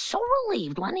I'm just so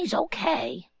relieved Lenny's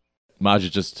okay. Marge is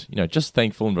just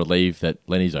thankful and relieved that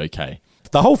Lenny's okay.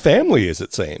 The whole family is,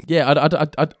 it seemed. Yeah,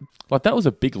 like that was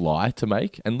a big lie to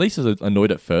make. And Lisa's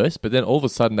annoyed at first, but then all of a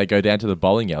sudden they go down to the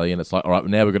bowling alley and it's like, all right,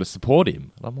 now we've got to support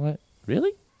him. And I'm like,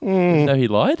 really? Didn't know he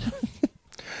lied?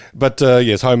 But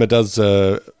yes, Homer does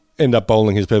end up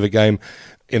bowling his perfect game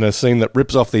in a scene that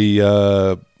rips off the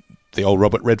old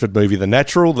Robert Redford movie, The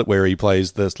Natural, where he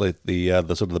plays the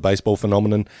sort of the baseball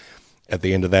phenomenon. At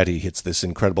the end of that, he hits this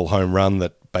incredible home run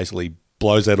that basically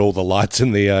blows out all the lights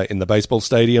in the baseball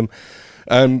stadium.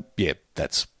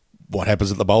 That's what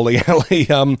happens at the bowling alley.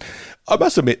 I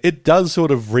must admit, it does sort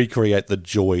of recreate the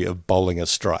joy of bowling a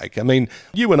strike. I mean,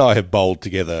 you and I have bowled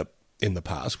together in the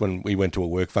past when we went to a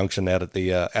work function out at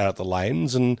the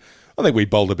lanes, and I think we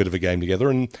bowled a bit of a game together.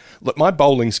 And look, my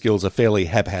bowling skills are fairly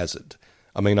haphazard.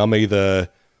 I mean, I'm either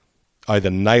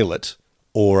nail it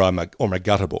or I'm a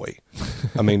gutter boy.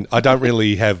 I mean, I don't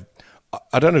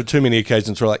have too many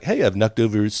occasions where like, hey, I've knocked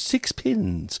over 6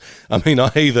 pins. I mean,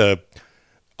 I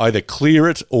either clear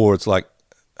it or it's like,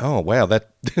 oh wow,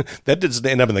 that didn't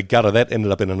end up in the gutter. That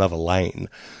ended up in another lane.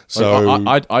 So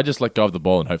I just let go of the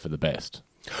ball and hope for the best.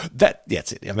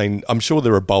 That's it. I mean, I'm sure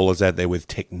there are bowlers out there with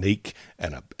technique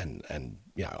and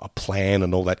a plan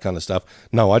and all that kind of stuff.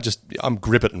 No, I'm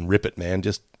grip it and rip it, man.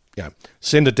 Just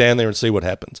send it down there and see what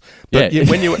happens. But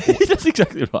when you that's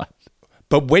exactly right.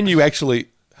 But when you actually,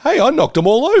 hey, I knocked them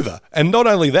all over, and not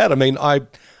only that, I mean, I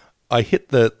hit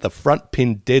the front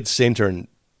pin dead center and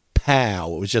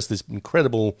pow! It was just this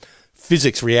incredible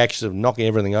physics reaction of knocking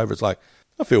everything over. It's like,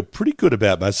 I feel pretty good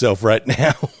about myself right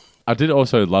now. I did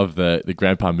also love the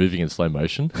grandpa moving in slow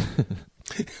motion.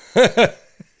 That's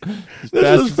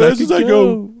as fast as I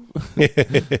go.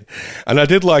 And I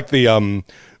did like the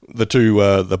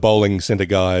two the bowling center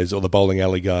guys or the bowling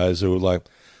alley guys who were like,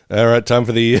 all right, time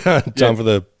for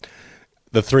the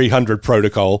the 300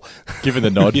 protocol, giving the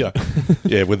nod.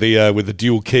 With the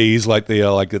dual keys, like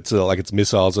it's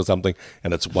missiles or something,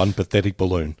 and it's one pathetic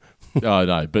balloon. Oh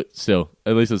no, but still,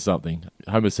 at least it's something.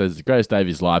 Homer says the greatest day of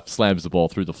his life, slams the ball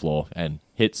through the floor and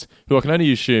hits who I can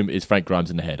only assume is Frank Grimes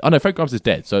in the head. Oh no, Frank Grimes is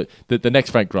dead, so the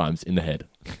next Frank Grimes in the head.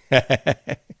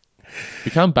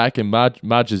 We come back and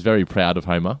Marge is very proud of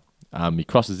Homer. He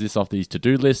crosses this off his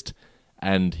to-do list,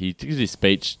 and he gives his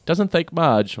speech. Doesn't thank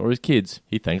Marge or his kids.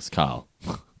 He thanks Carl.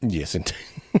 Yes, indeed.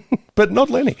 But not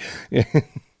Lenny.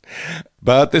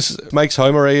 But this makes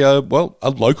Homer a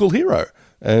local hero.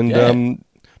 And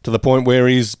to the point where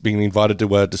he's being invited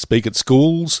to speak at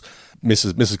schools.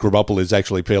 Mrs. Krabappel is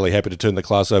actually fairly happy to turn the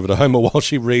class over to Homer while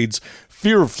she reads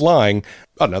Fear of Flying.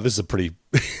 Oh, no, this is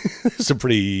a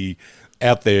pretty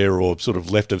out there or sort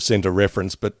of left of centre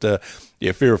reference. But,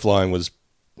 Fear of Flying was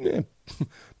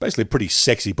basically a pretty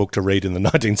sexy book to read in the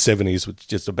 1970s, which is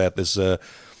just about this...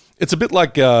 it's a bit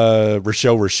like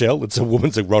Rochelle. It's a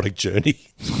woman's erotic journey.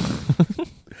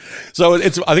 So I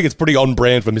think it's pretty on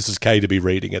brand for Mrs. K to be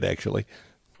reading it, actually.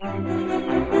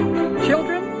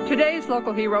 Children, today's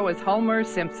local hero is Homer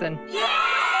Simpson.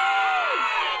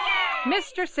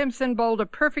 Mr. Simpson bowled a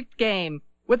perfect game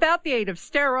without the aid of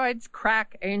steroids,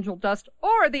 crack, angel dust,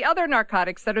 or the other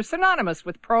narcotics that are synonymous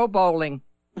with pro bowling.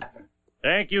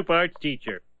 Thank you, Bart's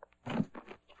teacher.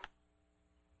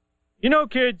 You know,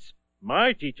 kids,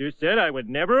 my teacher said I would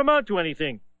never amount to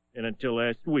anything, and until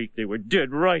last week they were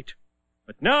dead right.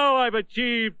 But now I've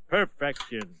achieved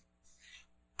perfection.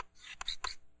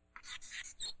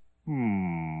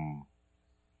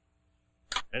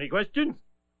 Any questions?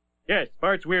 Yes,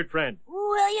 Bart's weird friend.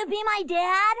 Will you be my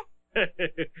dad?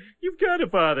 You've got a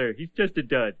father. He's just a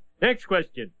dud. Next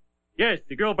question. Yes,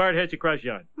 the girl Bart has a crush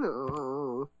on. Do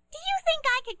you think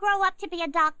I could grow up to be a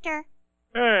doctor?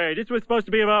 Hey, this was supposed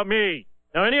to be about me.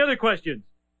 Now, any other questions?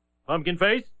 Pumpkin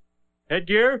face?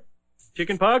 Headgear?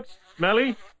 Chicken pox?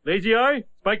 Smelly? Lazy eye?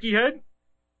 Spiky head?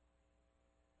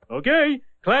 Okay,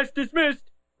 class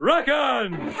dismissed. Rock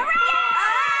on!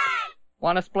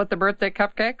 Want to split the birthday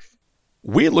cupcakes?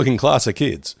 Weird-looking class of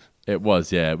kids. It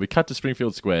was, yeah. We cut to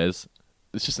Springfield Squares.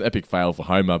 It's just an epic fail for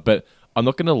Homer, but I'm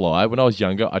not going to lie. When I was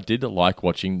younger, I did like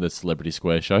watching the Celebrity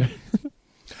Square show.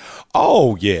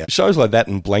 Oh, yeah. Shows like that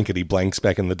and Blankety Blanks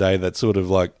back in the day that sort of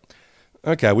like,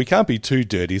 okay, we can't be too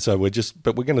dirty, so we're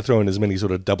going to throw in as many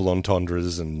sort of double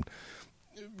entendres and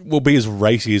we'll be as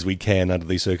racy as we can under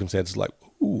these circumstances, like,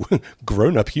 ooh,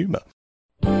 grown-up humour.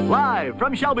 Live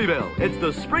from Shelbyville, it's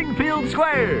the Springfield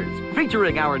Squares,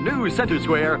 featuring our new center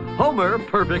square, Homer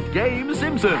Perfect Game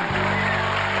Simpson. Hey,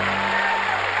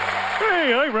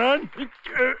 hi, Ron.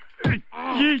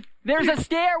 There's a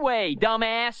stairway,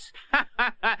 dumbass.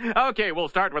 Okay, we'll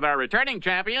start with our returning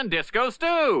champion, Disco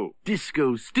Stew.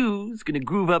 Disco Stew's gonna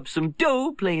groove up some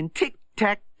dough playing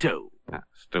tic-tac-toe.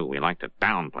 Stu, we like to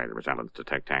downplay the resemblance to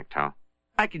tic-tac-toe.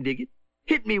 I can dig it.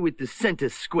 Hit me with the center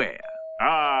square.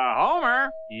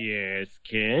 Homer? Yes,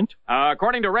 Kent?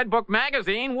 According to Red Book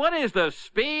magazine, what is the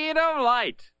speed of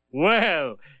light?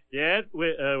 Well, yeah,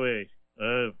 wait.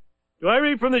 Do I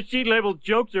read from the sheet labeled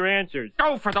jokes or answers?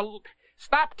 Go for the...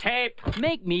 Stop tape.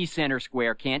 Make me center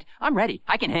square, Kent. I'm ready.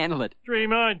 I can handle it.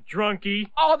 Dream on,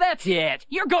 drunkie. Oh, that's it.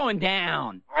 You're going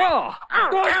down. Oh.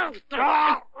 Stop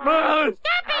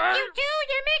it, you two!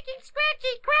 You're making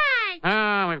Scratchy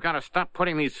cry! We've got to stop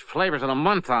putting these flavors of the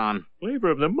month on. Flavor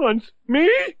of the month? Me?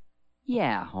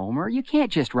 Yeah, Homer, you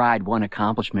can't just ride one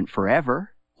accomplishment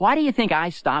forever. Why do you think I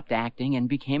stopped acting and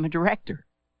became a director?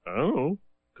 Oh,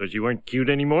 because you weren't cute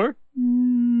anymore?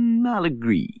 I'll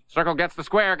agree. Circle gets the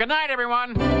square. Good night,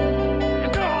 everyone.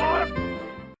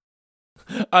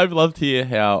 I've loved to hear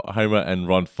how Homer and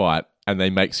Ron fight and they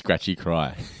make Scratchy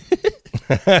cry.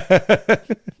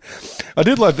 I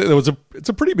did like that. It's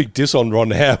a pretty big diss on Ron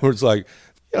now. Where it's like,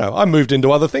 you know, I moved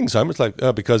into other things, Homer. It's like,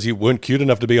 because you weren't cute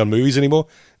enough to be on movies anymore.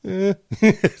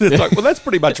 It's like, well, that's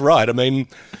pretty much right. I mean,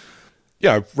 you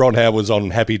know, Ron Howard was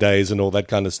on Happy Days and all that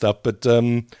kind of stuff, but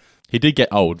he did get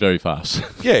old very fast.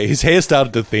 Yeah, his hair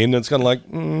started to thin, and it's kind of like,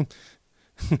 and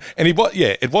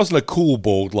it wasn't a cool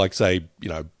bald like, say, you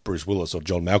know, Bruce Willis or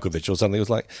John Malkovich or something. It was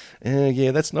like,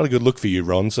 yeah, that's not a good look for you,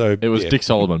 Ron. So it was Dick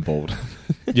Solomon bald.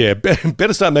 Yeah,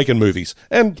 better start making movies.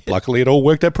 And luckily, it all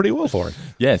worked out pretty well for him.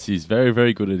 Yes, he's very,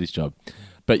 very good at his job.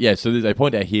 But yeah, so they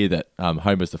point out here that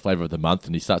Homer's the flavour of the month,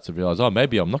 and he starts to realise,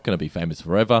 maybe I'm not going to be famous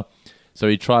forever. So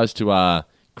he tries to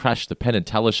crash the Penn and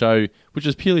Teller show, which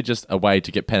is purely just a way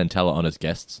to get Penn and Teller on as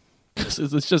guests.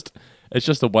 It's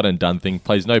just a one and done thing.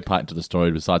 Plays no part into the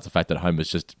story besides the fact that Homer's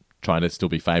just trying to still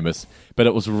be famous. But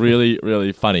it was really,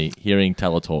 really funny hearing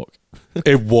Teller talk.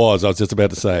 It was. I was just about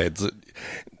to say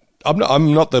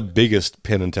I'm not the biggest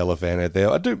Penn and Teller fan out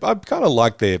there. I kind of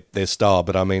like their style,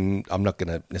 but I mean, I'm not going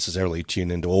to necessarily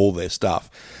tune into all their stuff.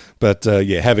 But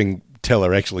having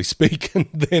Teller actually speak and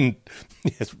then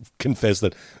confess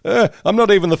that I'm not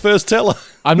even the first teller.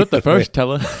 I'm not the first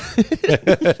teller.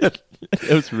 It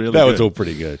was really that good. was all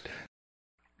pretty good.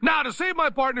 Now, to save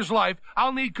my partner's life,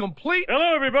 I'll need complete...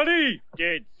 Hello, everybody.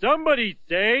 Did somebody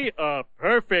say a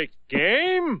perfect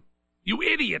game? You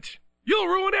idiot. You'll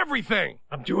ruin everything.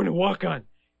 I'm doing a walk-on.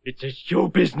 It's a show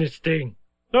business thing.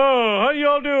 Oh, how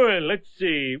y'all doing? Let's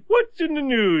see. What's in the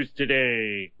news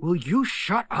today? Will you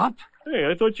shut up? Hey,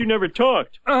 I thought you never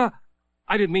talked. I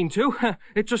didn't mean to.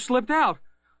 It just slipped out.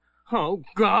 Oh,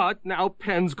 God, now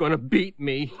Penn's gonna beat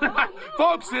me.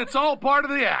 Folks, it's all part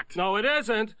of the act. No, it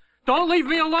isn't. Don't leave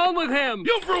me alone with him.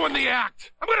 You've ruined the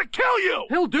act. I'm gonna kill you.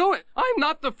 He'll do it. I'm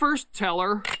not the first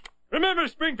teller. Remember,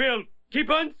 Springfield,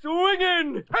 keep on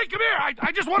swinging. Hey, come here.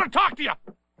 I just want to talk to you.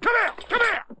 Come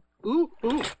here. Ooh,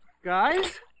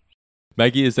 guys?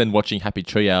 Maggie is then watching Happy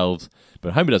Tree Elves,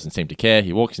 but Homer doesn't seem to care.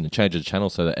 He walks in and changes the channel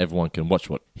so that everyone can watch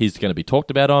what he's going to be talked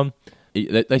about on.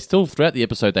 They still, throughout the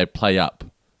episode, they play up.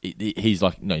 He's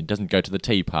like, he doesn't go to the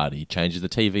tea party. He changes the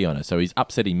TV on her. So he's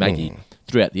upsetting Maggie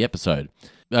throughout the episode.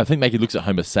 I think Maggie looks at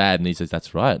Homer sad and he says,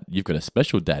 "That's right, you've got a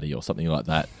special daddy," or something like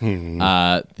that.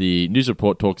 The news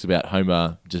report talks about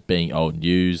Homer just being old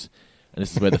news. And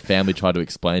this is where the family tried to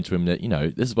explain to him that,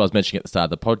 this is what I was mentioning at the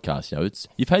start of the podcast.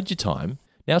 You've had your time.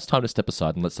 Now it's time to step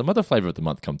aside and let some other flavour of the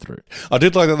month come through. I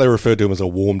did like that they referred to him as a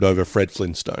warmed-over Fred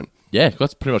Flintstone. Yeah,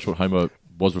 that's pretty much what Homer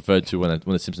was referred to when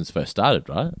The Simpsons first started,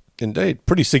 right? Indeed.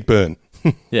 Pretty sick burn.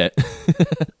 Yeah.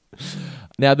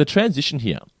 Now, the transition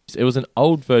here, it was an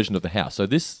old version of the house. So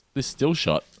this still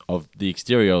shot of the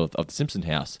exterior of the Simpson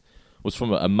house was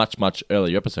from a much, much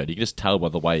earlier episode. You can just tell by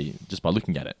the way, just by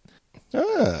looking at it.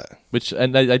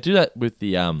 And they do that with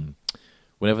the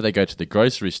whenever they go to the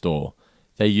grocery store,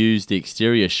 they use the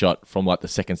exterior shot from like the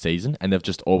second season, and they've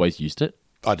just always used it.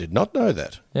 I did not know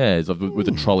that. Yeah, it's with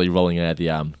the trolley rolling out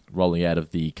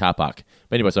of the car park.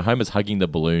 But anyway, so Homer's hugging the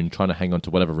balloon, trying to hang on to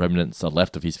whatever remnants are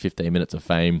left of his 15 minutes of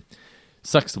fame.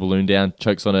 Sucks the balloon down,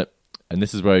 chokes on it, and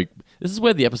this is where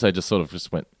the episode just sort of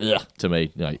just went ugh to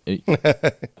me.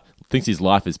 Thinks his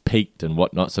life is peaked and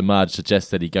whatnot. So Marge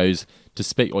suggests that he goes to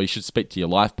speak, or you should speak to your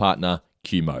life partner,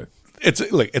 Q-Mo. It's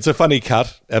a funny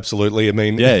cut, absolutely. I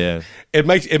mean, yeah. It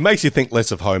makes you think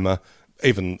less of Homer,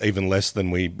 even less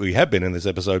than we have been in this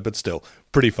episode, but still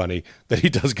pretty funny that he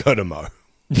does go to Mo.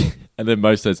 And then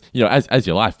Mo says, as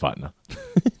your life partner.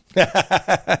 But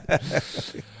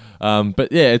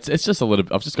yeah, it's just a little.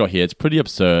 I've just got here. It's pretty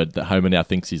absurd that Homer now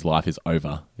thinks his life is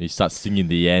over. He starts singing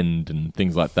the end and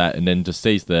things like that, and then just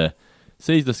sees the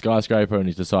skyscraper, and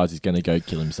he decides he's going to go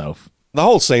kill himself. The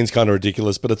whole scene's kind of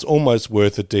ridiculous, but it's almost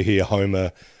worth it to hear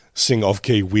Homer sing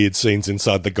off-key weird scenes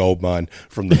inside the gold mine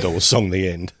from the Doors song "The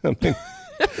End." I mean,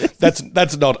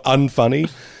 that's not unfunny,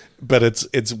 but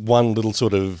it's one little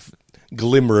sort of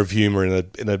glimmer of humour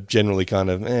in a generally kind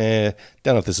of don't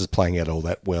know if this is playing out all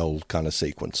that well kind of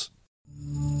sequence.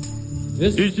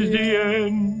 This is the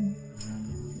end,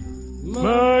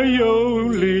 my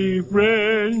only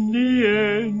friend, the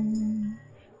end.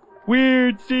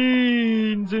 Weird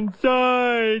scenes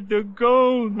inside the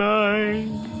gold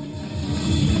mine.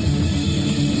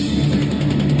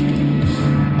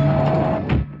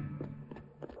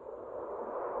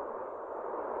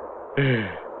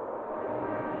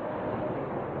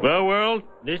 Well, world,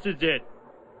 this is it.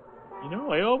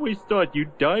 I always thought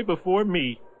you'd die before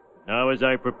me. Now as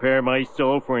I prepare my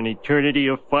soul for an eternity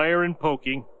of fire and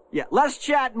poking. Yeah, less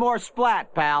chat, more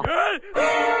splat, pal.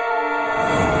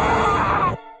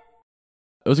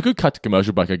 It was a good cut to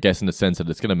commercial break, I guess, in the sense that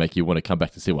it's going to make you want to come back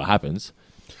to see what happens.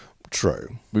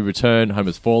 True. We return,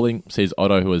 Homer's falling, sees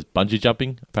Otto, who is bungee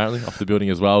jumping, apparently, off the building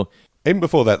as well. Even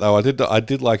before that, though, I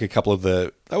did like a couple of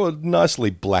they were nicely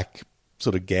black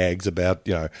sort of gags about,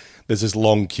 there's this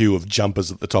long queue of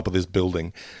jumpers at the top of this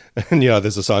building. And,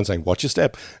 there's a sign saying, "Watch your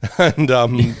step." And,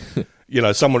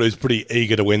 someone who's pretty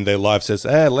eager to win their life says,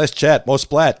 less chat, more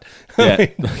splat.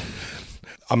 Yeah.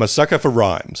 I'm a sucker for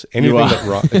rhymes. Anything that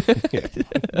rhymes. Yeah.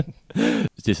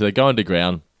 So they go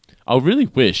underground. I really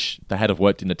wish they had have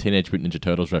worked in a Teenage Mutant Ninja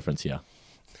Turtles reference here.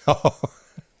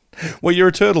 Well, you're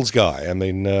a Turtles guy. I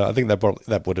mean, I think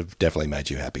that would have definitely made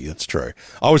you happy. That's true.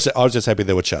 I was just happy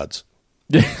there were chuds.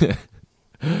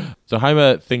 So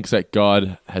Homer thinks that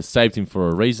God has saved him for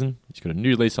a reason. He's got a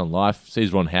new lease on life.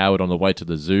 Sees Ron Howard on the way to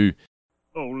the zoo.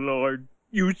 Oh, Lord,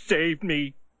 you saved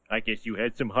me. I guess you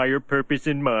had some higher purpose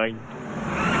in mind.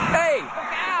 Hey, look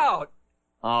out!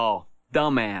 Oh,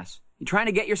 dumbass. You trying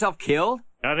to get yourself killed?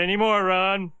 Not anymore,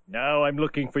 Ron. Now I'm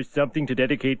looking for something to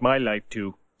dedicate my life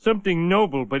to. Something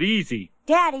noble but easy.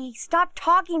 Daddy, stop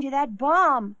talking to that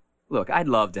bomb. Look, I'd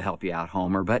love to help you out,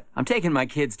 Homer, but I'm taking my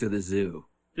kids to the zoo.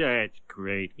 That's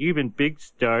great. Even big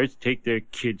stars take their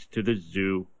kids to the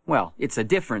zoo. Well, it's a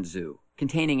different zoo,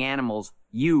 containing animals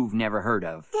you've never heard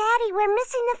of. Daddy, we're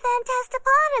missing the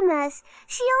Fantastopotamus.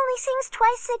 She only sings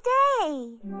twice a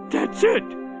day. That's it.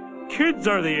 Kids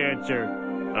are the answer.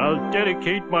 I'll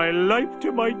dedicate my life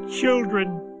to my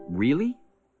children. Really?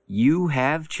 You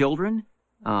have children?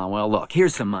 Oh, well, look,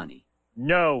 here's some money.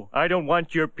 No, I don't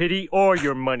want your pity or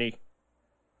your money.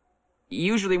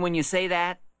 Usually when you say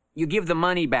that, you give the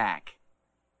money back.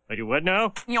 I do what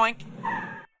now? Yoink.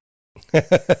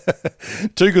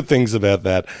 Two good things about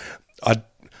that.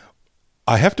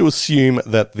 I have to assume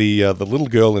that the little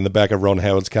girl in the back of Ron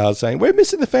Howard's car saying, "We're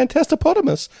missing the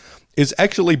Fantastopotamus," is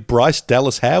actually Bryce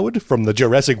Dallas Howard from the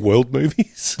Jurassic World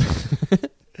movies.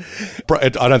 I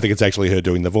don't think it's actually her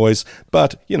doing the voice,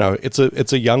 but, you know, it's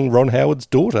a young Ron Howard's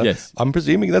daughter. Yes. I'm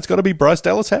presuming that's got to be Bryce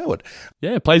Dallas Howard.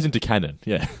 Yeah, it plays into canon,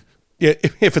 yeah. Yeah,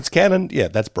 if it's canon, yeah,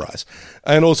 that's Bryce.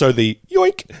 And also the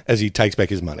yoink as he takes back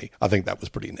his money. I think that was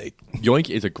pretty neat. Yoink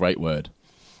is a great word.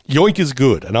 Yoink is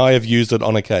good, and I have used it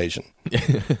on occasion.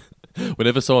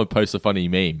 Whenever someone posts a funny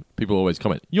meme, people always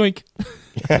comment, yoink.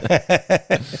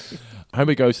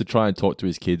 Homer goes to try and talk to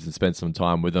his kids and spend some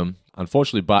time with them.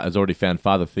 Unfortunately, Bart has already found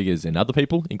father figures in other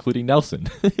people, including Nelson.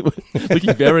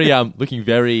 looking very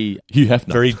Hugh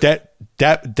Hefner. Very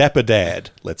dapper dad,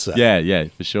 let's say. Yeah,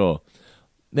 for sure.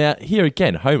 Now, here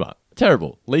again, Homer,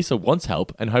 terrible. Lisa wants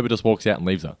help, and Homer just walks out and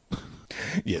leaves her.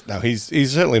 Yeah, no, he's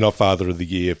certainly not father of the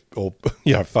year or,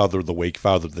 you know, father of the week,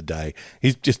 father of the day.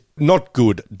 He's just not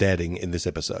good dadding in this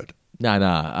episode.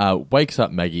 No. Wakes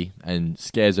up Maggie and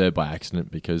scares her by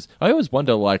accident because I always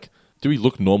wonder, like, do we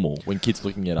look normal when kids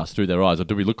looking at us through their eyes, or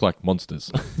do we look like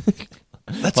monsters?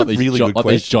 That's like a really good question. Like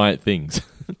these giant things.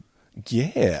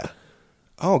 Yeah.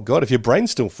 Oh, God, if your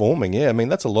brain's still forming, yeah, I mean,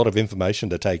 that's a lot of information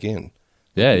to take in.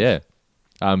 Yeah.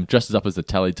 Dresses up as the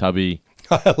Teletubby.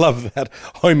 I love that.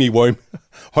 Homie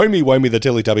Womey the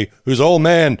Teletubby, who's old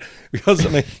man. Because, I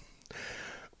mean,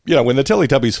 you know, when the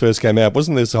Teletubbies first came out,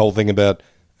 wasn't this whole thing about,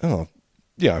 oh,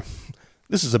 you know,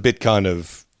 this is a bit kind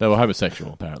of... They were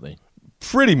homosexual, apparently.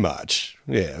 Pretty much,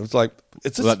 yeah. It was like...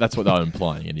 Well, that's what they were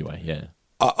implying anyway, yeah.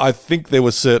 I think there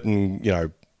were certain, you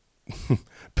know,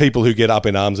 people who get up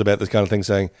in arms about this kind of thing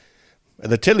saying,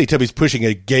 the Teletubbies pushing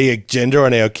a gay agenda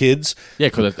on our kids. Yeah,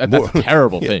 because that's a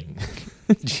terrible thing.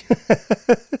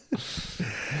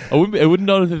 It would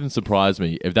not have even surprised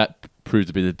me if that proved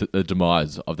to be the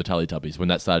demise of the Teletubbies when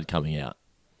that started coming out.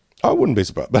 I wouldn't be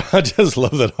surprised, but I just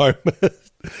love that Homer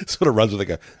sort of runs with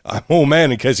it. I'm all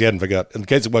man, in case you hadn't forgot, in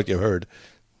case of what you heard.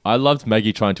 I loved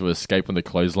Maggie trying to escape on the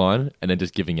clothesline and then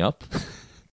just giving up.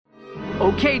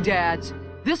 Okay, dads,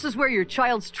 this is where your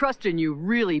child's trust in you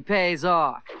really pays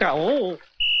off. Oh.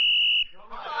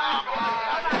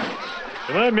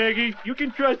 Come on, Maggie, you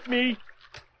can trust me.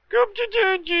 Come to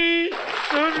Daddy.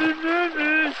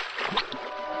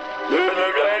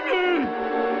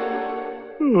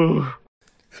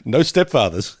 No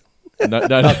stepfathers. No,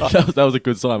 that was a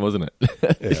good sign, wasn't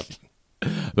it? Yeah.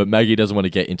 But Maggie doesn't want to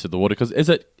get into the water because is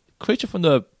it Creature from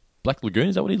the Black Lagoon?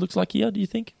 Is that what he looks like here, do you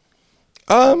think?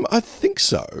 I think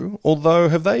so. Although,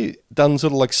 have they done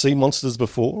sort of like sea monsters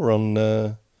before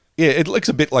on... Yeah, it looks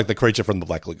a bit like the Creature from the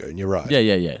Black Lagoon, you're right.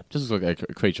 Yeah. Just looks like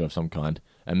a creature of some kind.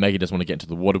 And Maggie doesn't want to get into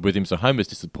the water with him, so Homer's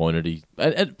disappointed.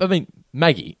 I mean,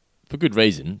 Maggie, for good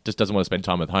reason, just doesn't want to spend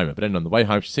time with Homer. But then on the way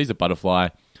home, she sees a butterfly,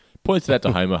 points that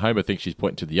to Homer. Homer thinks she's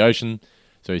pointing to the ocean.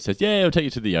 So he says, yeah, I'll take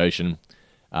you to the ocean.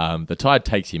 The tide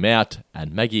takes him out,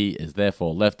 and Maggie is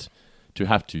therefore left to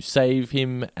have to save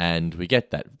him, and we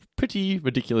get that pretty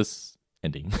ridiculous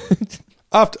ending.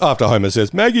 After Homer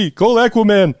says, Maggie, call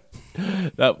Aquaman.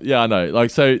 Yeah, I know.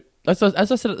 Like, so, as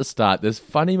I said at the start, there's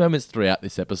funny moments throughout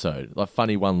this episode, like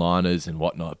funny one-liners and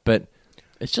whatnot, but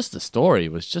it's just the story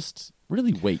was just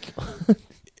really weak.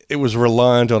 It was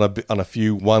reliant on a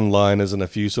few one-liners and a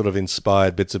few sort of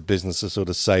inspired bits of business to sort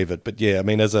of save it. But yeah, I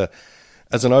mean, as an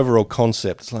overall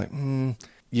concept, it's like,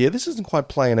 yeah, this isn't quite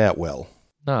playing out well.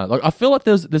 No, like I feel like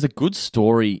there's a good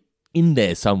story in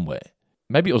there somewhere.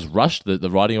 Maybe it was rushed, the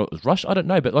writing was rushed, I don't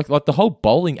know, but like the whole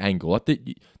bowling angle, like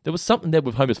there was something there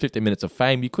with Homer's 15 minutes of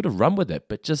fame, you could have run with it,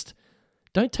 but just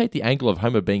don't take the angle of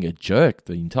Homer being a jerk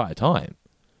the entire time.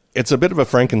 It's a bit of a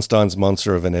Frankenstein's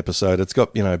monster of an episode. It's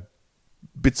got, you know,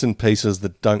 bits and pieces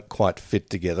that don't quite fit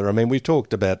together. I mean, we've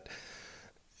talked about,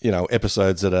 you know,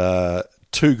 episodes that are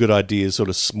two good ideas sort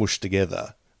of smushed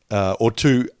together, or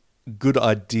two good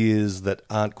ideas that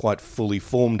aren't quite fully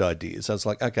formed ideas. So it's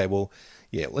like, okay, well,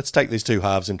 yeah, let's take these two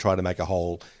halves and try to make a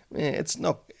whole. It's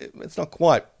not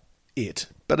quite it,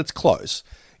 but it's close.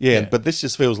 Yeah. But this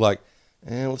just feels like,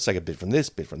 let's take a bit from this,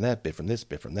 bit from that, bit from this,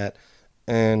 bit from that,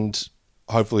 and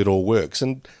hopefully it all works.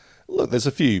 And look, there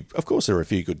are a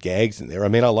few good gags in there. I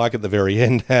mean, I like at the very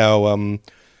end how, you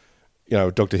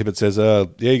know, Dr. Hibbert says, yeah,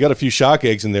 you got a few shark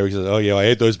eggs in there. He says, oh yeah, I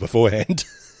ate those beforehand.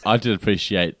 I did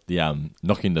appreciate the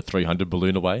knocking the 300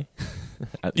 balloon away.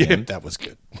 That was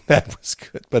good. That was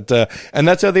good. But and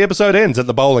that's how the episode ends, at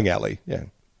the bowling alley.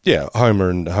 Yeah. Homer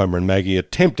and Maggie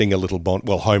attempting a little bond.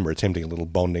 Well, Homer attempting a little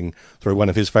bonding through one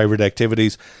of his favourite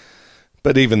activities,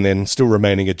 but even then, still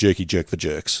remaining a jerky jerk for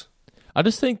jerks. I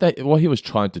just think that what he was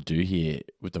trying to do here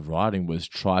with the writing was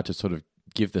try to sort of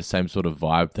give the same sort of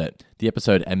vibe that the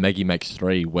episode And Maggie Makes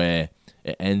Three, where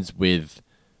it ends with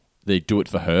the "Do It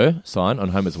For Her" sign on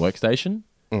Homer's workstation.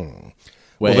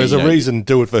 Well, there's a reason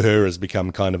 "Do It For Her" has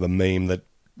become kind of a meme that,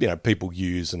 you know, people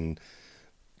use, and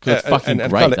Because it's fucking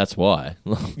great, kinda, that's why.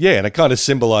 Yeah, and it kind of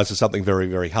symbolises something very,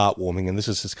 very heartwarming, and this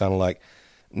is just kind of like,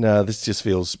 no, this just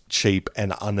feels cheap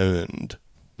and unearned.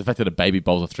 The fact that a baby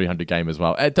bowls a 300 game as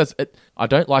well. I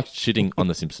don't like shitting on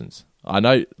The Simpsons. I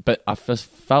know, but I just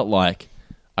felt like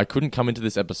I couldn't come into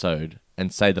this episode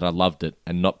and say that I loved it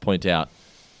and not point out.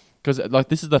 Because like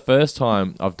this is the first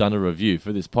time I've done a review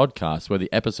for this podcast where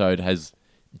the episode has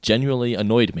genuinely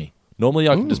annoyed me. Normally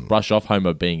I can just brush off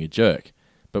Homer being a jerk.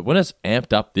 But when it's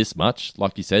amped up this much,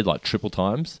 like you said, like triple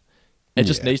times, it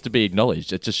just needs to be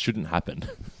acknowledged. It just shouldn't happen.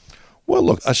 Well,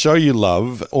 look, a show you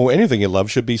love, or anything you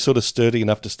love, should be sort of sturdy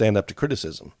enough to stand up to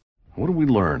criticism. What did we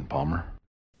learn, Palmer?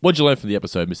 What did you learn from the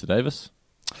episode, Mr. Davis?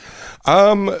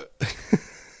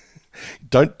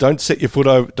 Don't set your foot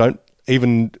over. Don't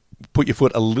even put your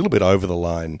foot a little bit over the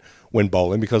line when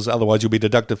bowling, because otherwise you'll be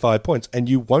deducted 5 points, and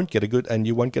you won't get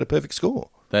a perfect score.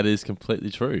 That is completely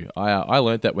true. I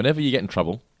learned that whenever you get in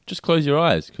trouble, just close your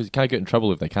eyes, because you can't get in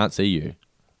trouble if they can't see you.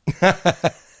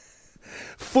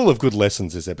 Full of good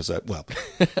lessons, this episode. Well,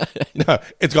 no,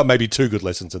 it's got maybe 2 good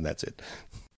lessons, and that's it.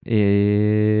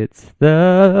 It's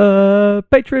the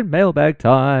patron mailbag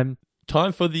time.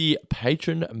 Time for the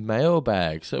patron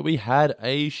mailbag. So we had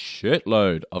a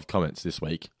shitload of comments this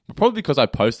week. Probably because I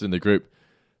posted in the group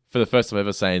for the first time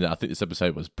ever saying that I think this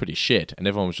episode was pretty shit, and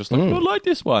everyone was just like, I like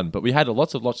this one. But we had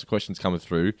lots of questions coming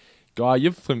through. Guy,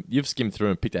 you've skimmed through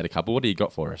and picked out a couple. What do you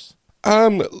got for us?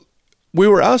 We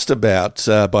were asked about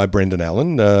by Brendan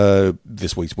Allen,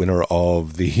 this week's winner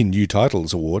of the New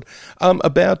Titles Award,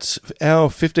 about our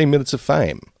 15 minutes of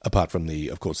fame, apart from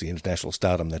of course, the international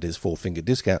stardom that is Four Finger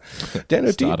Discount.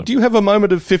 Dano, do you have a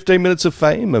moment of 15 minutes of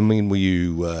fame? I mean, were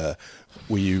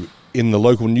you in the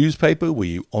local newspaper? Were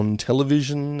you on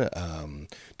television?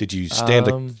 Did you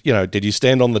stand? Did you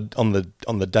stand on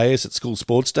the dais at school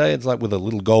sports day? It's like with a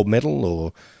little gold medal,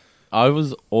 or? I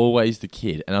was always the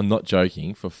kid, and I'm not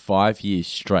joking, for 5 years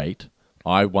straight,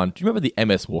 I won. Do you remember the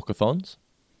MS Walkathons?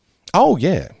 Oh,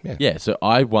 yeah. Yeah, so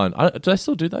I won. Do they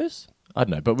still do those? I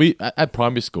don't know. But we at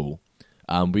primary school,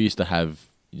 we used to have,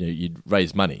 you'd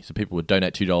raise money. So people would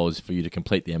donate $2 for you to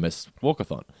complete the MS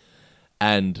Walkathon.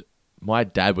 And my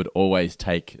dad would always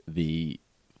take the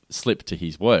slip to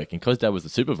his work. And because Dad was the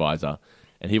supervisor,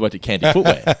 and he worked at Candy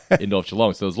Footwear in North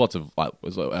Geelong, so there was lots of, it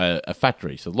was a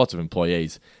factory, so lots of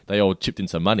employees. They all chipped in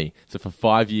some money. So for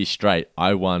 5 years straight,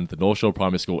 I won the North Shore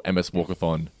Primary School MS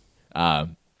Walkathon,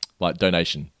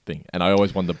 donation thing. And I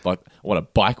always won I won a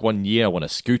bike one year, I won a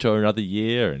scooter another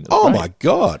year. And my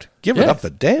God. Give it up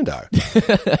for Dando.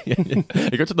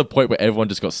 It got to the point where everyone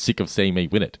just got sick of seeing me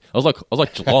win it. I was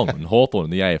like Geelong and Hawthorn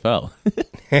in the AFL.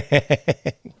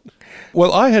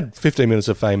 Well, I had 15 minutes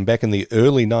of fame back in the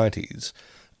early 90s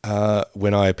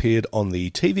when I appeared on the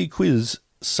TV quiz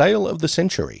Sale of the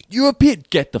Century. You appeared?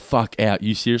 Get the fuck out.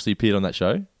 You seriously appeared on that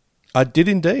show? I did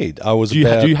indeed. Do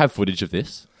you have footage of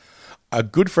this? A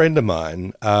good friend of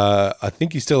mine, I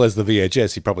think he still has the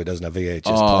VHS. He probably doesn't have VHS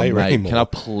player anymore. Can I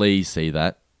please see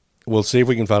that? We'll see if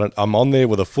we can find it. I'm on there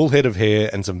with a full head of hair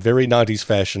and some very 90s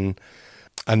fashion.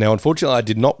 And now, unfortunately, I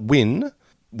did not win.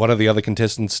 One of the other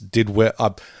contestants did where...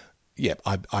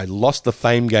 I lost the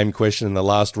fame game question in the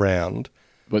last round.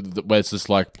 But where it's just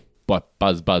like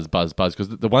buzz, because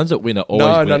the ones that win are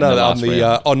always in the last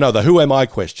round. The who am I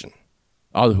question.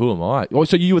 Oh, the who am I? Oh,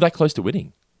 so you were that close to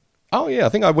winning? Oh yeah, I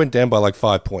think I went down by like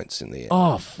 5 points in the end.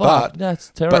 Oh fuck, that's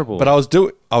terrible. But I was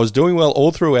doing well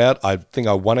all throughout. I think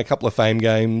I won a couple of fame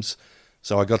games,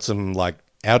 so I got some like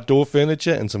outdoor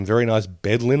furniture and some very nice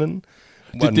bed linen.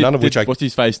 What's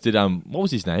his face? What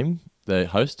was his name? The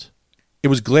host? It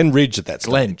was Glenn Ridge at that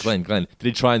stage. Glenn. Did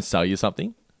he try and sell you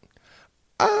something?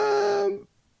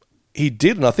 He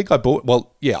did, and I think I bought...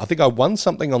 Well, yeah, I think I won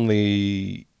something on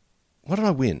the... What did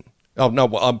I win? Oh,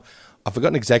 no, I've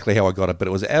forgotten exactly how I got it, but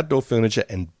it was outdoor furniture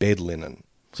and bed linen.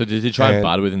 So did he try and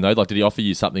barter with him, though? Like, did he offer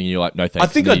you something and you're like, no thanks?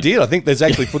 I think I did. I think there's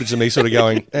actually footage of me sort of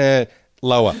going,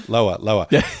 lower.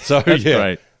 Yeah, so,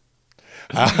 yeah.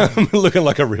 Great. Looking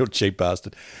like a real cheap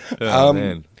bastard. Oh,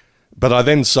 man. But I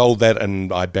then sold that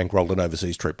and I bankrolled an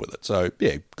overseas trip with it. So,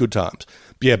 yeah, good times.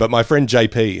 Yeah, but my friend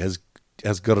JP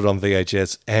has got it on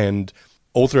VHS, and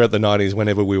all throughout the 90s,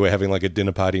 whenever we were having like a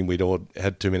dinner party and we'd all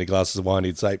had too many glasses of wine,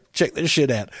 he'd say, check this shit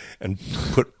out, and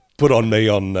put on me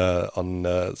on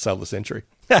Sale of the Century.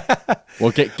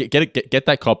 Well, get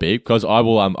that copy, because I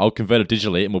will I'll convert it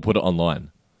digitally and we'll put it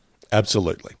online.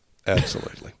 Absolutely.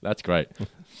 That's great.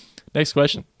 Next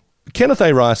question. Kenneth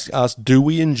A. Rice asked, do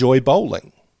we enjoy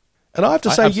bowling? And I have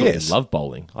to say yes. I love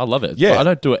bowling. I love it. Yeah. But I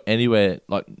don't do it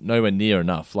nowhere near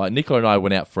enough. Like Nicola and I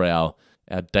went out for our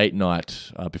date night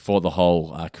before the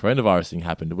whole coronavirus thing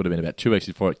happened. It would have been about 2 weeks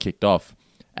before it kicked off.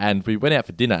 and we went out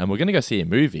for dinner, and we're going to go see a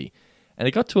movie. And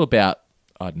it got to about,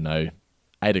 I don't know,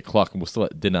 8 o'clock, and we're still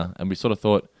at dinner, and we sort of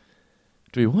thought,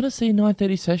 do we want to see a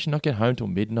 9:30 session, not get home till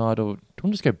midnight, or do we want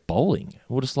to just go bowling? And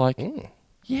we're just like,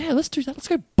 yeah, let's do that. Let's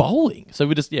go bowling. So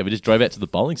we just drove out to the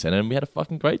bowling centre, and we had a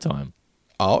fucking great time.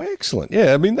 Oh, excellent.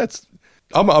 Yeah, I mean,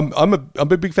 I'm a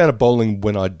big fan of bowling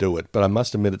when I do it, but I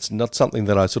must admit it's not something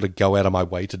that I sort of go out of my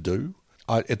way to do.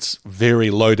 It's very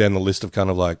low down the list of kind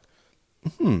of like,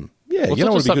 yeah, well, you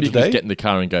know what would be good you today? can just get in the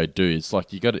car and go do. It's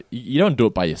like you don't do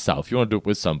it by yourself. You want to do it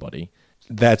with somebody.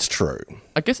 That's true.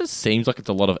 I guess it seems like it's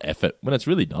a lot of effort when it's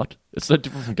really not. It's so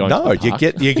different from going to the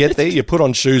park. you get there, you put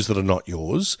on shoes that are not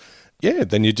yours. Yeah,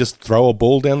 then you just throw a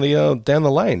ball down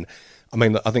the lane. I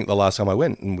mean, I think the last time I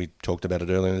went, and we talked about it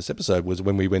earlier in this episode, was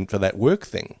when we went for that work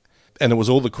thing. And it was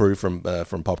all the crew from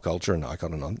Pop Culture and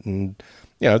Icon and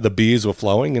you know, the beers were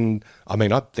flowing, and I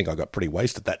mean, I think I got pretty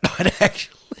wasted that night,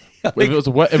 actually. If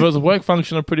it was a work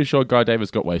function, I'm pretty sure Guy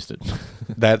Davis got wasted.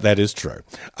 That is true.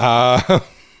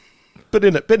 But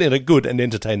in a good and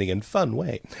entertaining and fun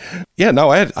way. Yeah, no,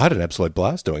 I had an absolute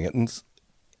blast doing it. And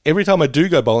every time I do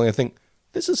go bowling, I think,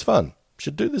 this is fun.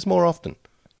 Should do this more often.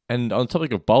 And on the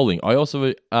topic of bowling, I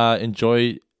also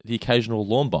enjoy the occasional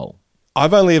lawn bowl.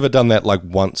 I've only ever done that like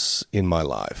once in my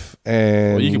life.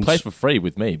 And well, you can play for free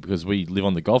with me because we live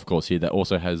on the golf course here that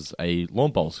also has a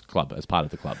lawn bowls club as part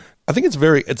of the club. I think it's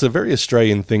a very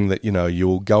Australian thing that, you know,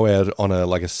 you'll go out on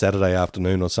a Saturday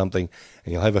afternoon or something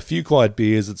and you'll have a few quiet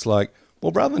beers. It's like,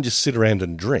 well, rather than just sit around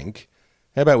and drink,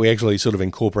 how about we actually sort of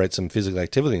incorporate some physical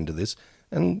activity into this?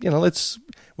 And, you know,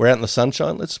 we're out in the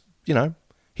sunshine. Let's, you know,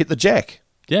 hit the jack.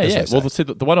 Yeah. Well,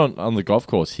 the one on the golf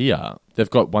course here, they've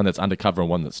got one that's undercover and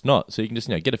one that's not. So you can just,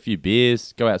 you know, get a few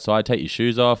beers, go outside, take your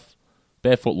shoes off.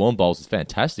 Barefoot lawn bowls is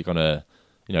fantastic on a,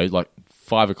 you know, like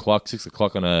 5 o'clock, 6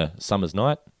 o'clock on a summer's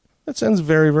night. That sounds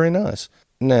very, very nice.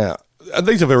 Now,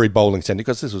 these are very bowling centric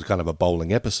because this was kind of a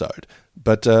bowling episode.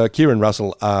 But Kieran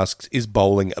Russell asks, is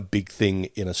bowling a big thing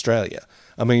in Australia?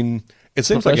 I mean, it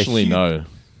seems like no.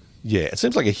 Yeah, it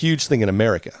seems like a huge thing in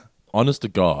America. Honest to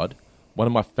God, one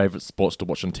of my favourite sports to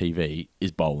watch on TV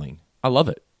is bowling. I love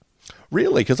it.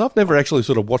 Really? Because I've never actually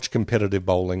sort of watched competitive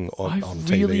bowling on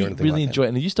TV or anything really enjoy it.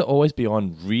 And it used to always be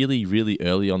on really, really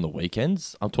early on the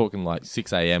weekends. I'm talking like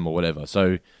 6 a.m. or whatever.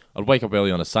 So I'd wake up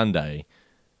early on a Sunday.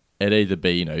 It'd either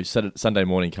be, you know, Sunday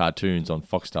morning cartoons on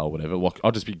Foxtel or whatever. Well,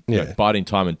 I'll just be biding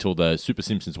time until the Super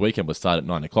Simpsons weekend would start at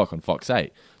 9 o'clock on Fox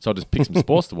 8. So I'll just pick some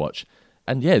sports to watch.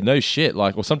 And yeah, no shit.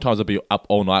 Like, or sometimes I'll be up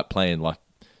all night playing like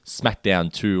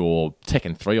SmackDown 2 or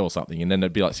Tekken 3 or something. And then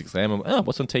it'd be like 6 a.m. I'm like,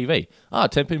 what's on TV?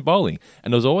 10-pin bowling.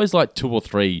 And there's always like 2 or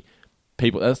 3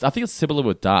 people. I think it's similar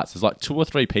with darts. There's like 2 or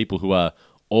 3 people who are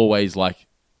always like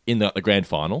in the grand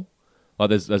final. Like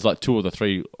there's like 2 or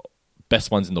 3 best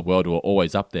ones in the world who are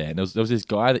always up there. And there was this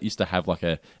guy that used to have like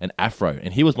an afro,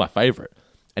 and he was my favourite.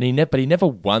 And he never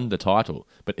won the title,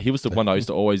 but he was the one I used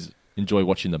to always enjoy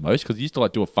watching the most because he used to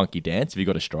like do a funky dance if he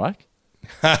got a strike.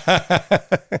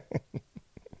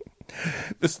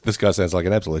 This guy sounds like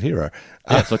an absolute hero.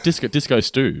 Yeah, it's like Disco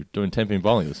Stu doing 10-pin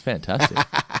bowling. It was fantastic.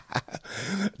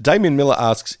 Damien Miller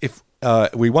asks, if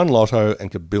we won Lotto and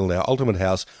could build our ultimate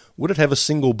house, would it have a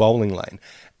single bowling lane?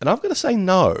 And I've got to say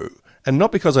no. And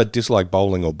not because I dislike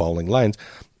bowling or bowling lanes,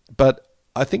 but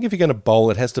I think if you're going to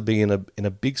bowl, it has to be in a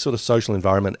big sort of social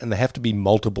environment, and there have to be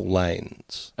multiple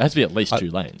lanes. It has to be at least 2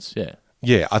 lanes, yeah.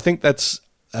 Yeah, I think that's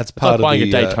part of like buying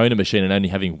a Daytona machine and only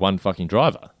having one fucking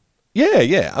driver.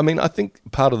 Yeah. I mean, I think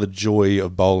part of the joy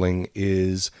of bowling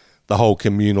is the whole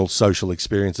communal social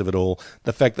experience of it all,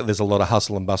 the fact that there's a lot of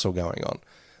hustle and bustle going on.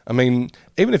 I mean,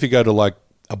 even if you go to like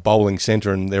a bowling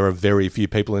centre and there are very few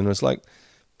people in it, it's like,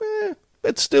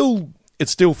 it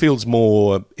still feels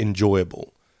more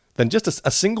enjoyable than just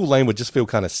a single lane would just feel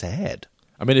kind of sad.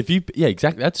 I mean,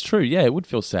 exactly. That's true. Yeah, it would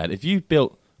feel sad. If you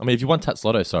won Tats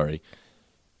Lotto,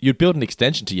 you'd build an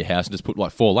extension to your house and just put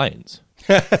like 4 lanes.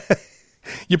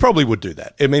 You probably would do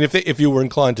that. I mean, if you were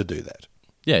inclined to do that.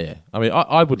 Yeah. I mean,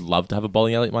 I would love to have a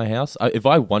bowling alley at my house. If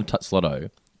I won Tats Lotto,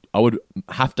 I would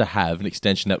have to have an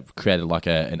extension that created like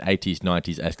an 80s,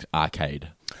 90s arcade.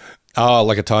 Oh,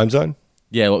 like a time zone?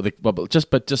 Yeah, but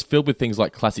just filled with things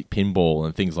like classic pinball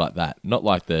and things like that. Not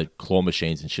like the claw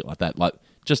machines and shit like that. Like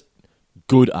just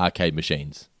good arcade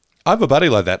machines. I have a buddy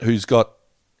like that who's got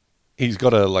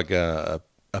a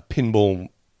pinball.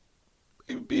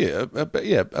 Yeah,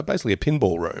 basically a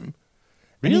pinball room.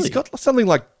 Really? And he's got something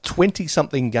like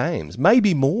 20-something games,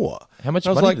 maybe more. How much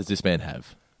money does this man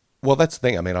have? Well, that's the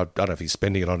thing. I mean, I don't know if he's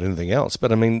spending it on anything else,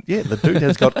 but I mean, yeah, the dude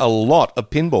has got a lot of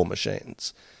pinball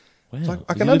machines. Wow. Like,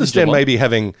 I can understand maybe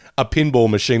having a pinball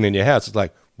machine in your house. It's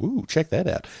like, ooh, check that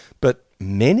out. But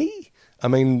many? I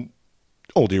mean,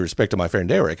 all due respect to my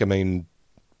friend Eric, I mean,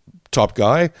 top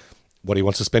guy, what he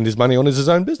wants to spend his money on is his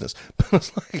own business. But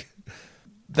it's like,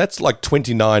 that's like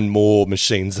 29 more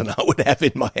machines than I would have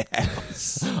in my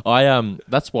house.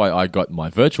 That's why I got my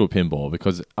virtual pinball,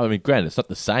 because, I mean, granted, it's not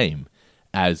the same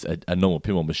as a normal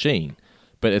pinball machine,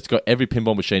 but it's got every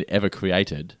pinball machine ever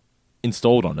created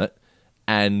installed on it,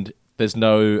 and there's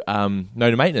no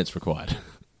maintenance required.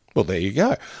 Well, there you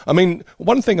go. I mean,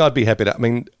 one thing I'd be happy to... I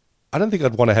mean, I don't think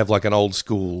I'd want to have like an old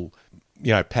school,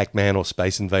 Pac-Man or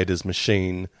Space Invaders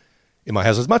machine in my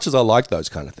house, as much as I like those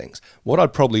kind of things. What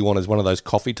I'd probably want is one of those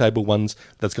coffee table ones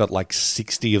that's got like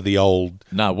 60 of the old...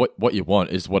 No, what you want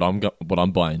is what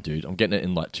I'm buying, dude. I'm getting it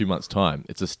in like 2 months' time.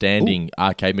 It's a standing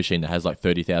arcade machine that has like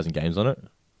 30,000 games on it.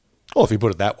 Oh, if you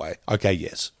put it that way. Okay,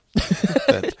 yes.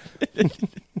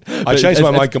 I changed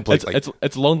my mind completely.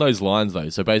 It's along those lines, though.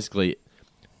 So basically,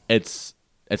 it's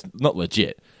not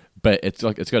legit, but it's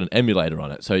got an emulator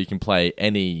on it, so you can play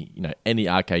any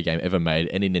arcade game ever made,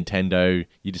 any Nintendo.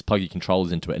 You just plug your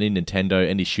controllers into it, any Nintendo,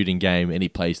 any shooting game, any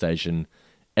PlayStation,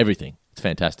 everything. It's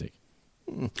fantastic.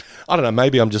 I don't know.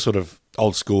 Maybe I'm just sort of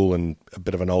old school and a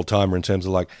bit of an old timer in terms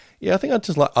of like, I think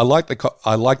I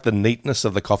like the neatness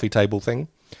of the coffee table thing.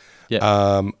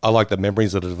 Yeah. I like the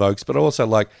memories that it evokes, but I also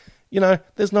like,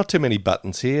 there's not too many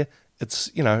buttons here.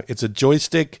 It's it's a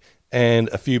joystick and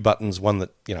a few buttons. One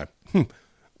that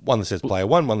one that says player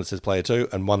 1, one that says player 2,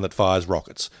 and one that fires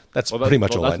rockets. That's pretty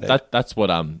much all I need. That's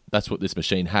what this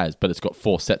machine has, but it's got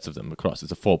 4 sets of them across.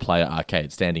 It's a 4-player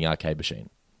standing arcade machine.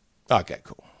 Okay,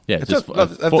 cool. Yeah,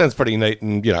 that sounds pretty neat,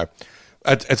 and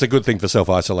it's a good thing for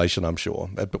self-isolation, I'm sure.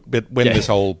 But when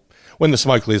the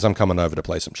smoke clears, I'm coming over to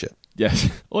play some shit. Yes,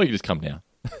 or you can just come now.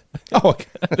 Oh, okay.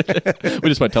 We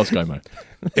just went tell ScoMo.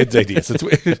 Indeed, yes.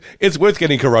 It's worth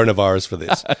getting coronavirus for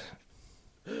this.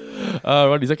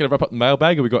 Right, is that going to wrap up the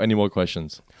mailbag, or we got any more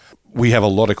questions? We have a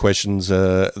lot of questions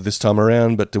this time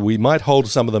around, but we might hold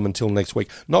some of them until next week.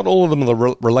 Not all of them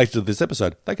are related to this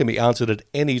episode. They can be answered at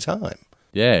any time.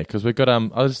 Yeah, because we've got, I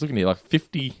was just looking here, like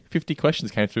 50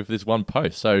 questions came through for this one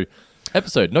post. So,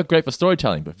 episode, not great for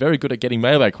storytelling, but very good at getting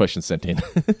mailbag questions sent in.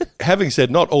 Having said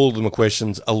not all of them are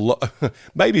questions,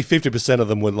 maybe 50% of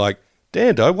them were like,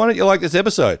 Dando, why don't you like this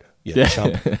episode? Yeah.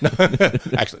 Chump. No,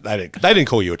 actually, they didn't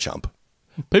call you a chump.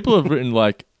 People have written,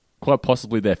 like, quite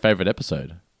possibly their favourite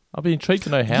episode. I'll be intrigued to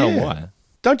know how and why.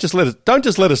 Don't just let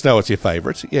us know it's your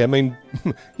favourite. Yeah, I mean,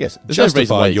 yes. There's no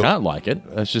reason why you can't like it.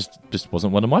 It's just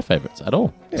wasn't one of my favourites at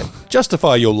all. Yeah,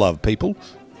 justify your love, people.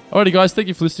 Alrighty, guys, thank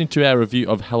you for listening to our review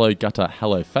of Hello Gutter,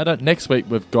 Hello Fatter. Next week,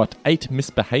 we've got 8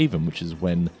 Misbehavin', which is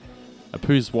when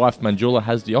Apu's wife Manjula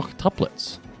has the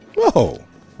octuplets. Whoa.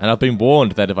 And I've been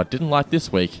warned that if I didn't like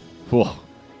this week, am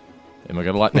I going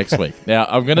to like next week? Now,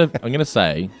 I'm gonna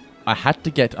say, I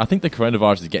think the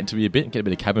coronavirus is getting to me get a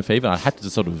bit of cabin fever. I had to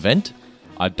just sort of vent.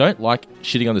 I don't like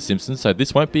shitting on The Simpsons, so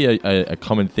this won't be a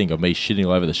common thing of me shitting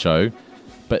all over the show.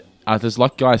 But there's,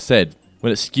 like Guy said,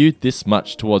 when it's skewed this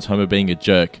much towards Homer being a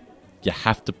jerk, you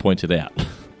have to point it out.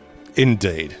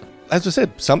 Indeed. As I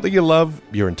said, something you love,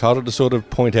 you're entitled to sort of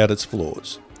point out its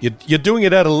flaws. You're doing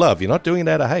it out of love. You're not doing it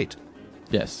out of hate.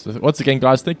 Yes. Once again,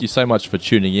 guys, thank you so much for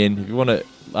tuning in. If you want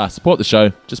to support the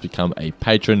show, just become a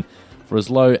patron for as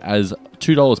low as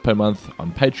 $2 per month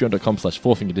on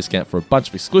patreon.com/4fingerdiscount for a bunch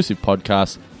of exclusive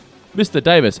podcasts. Mr.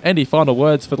 Davis, any final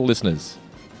words for the listeners?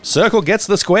 Circle gets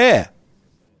the square.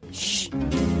 Shh.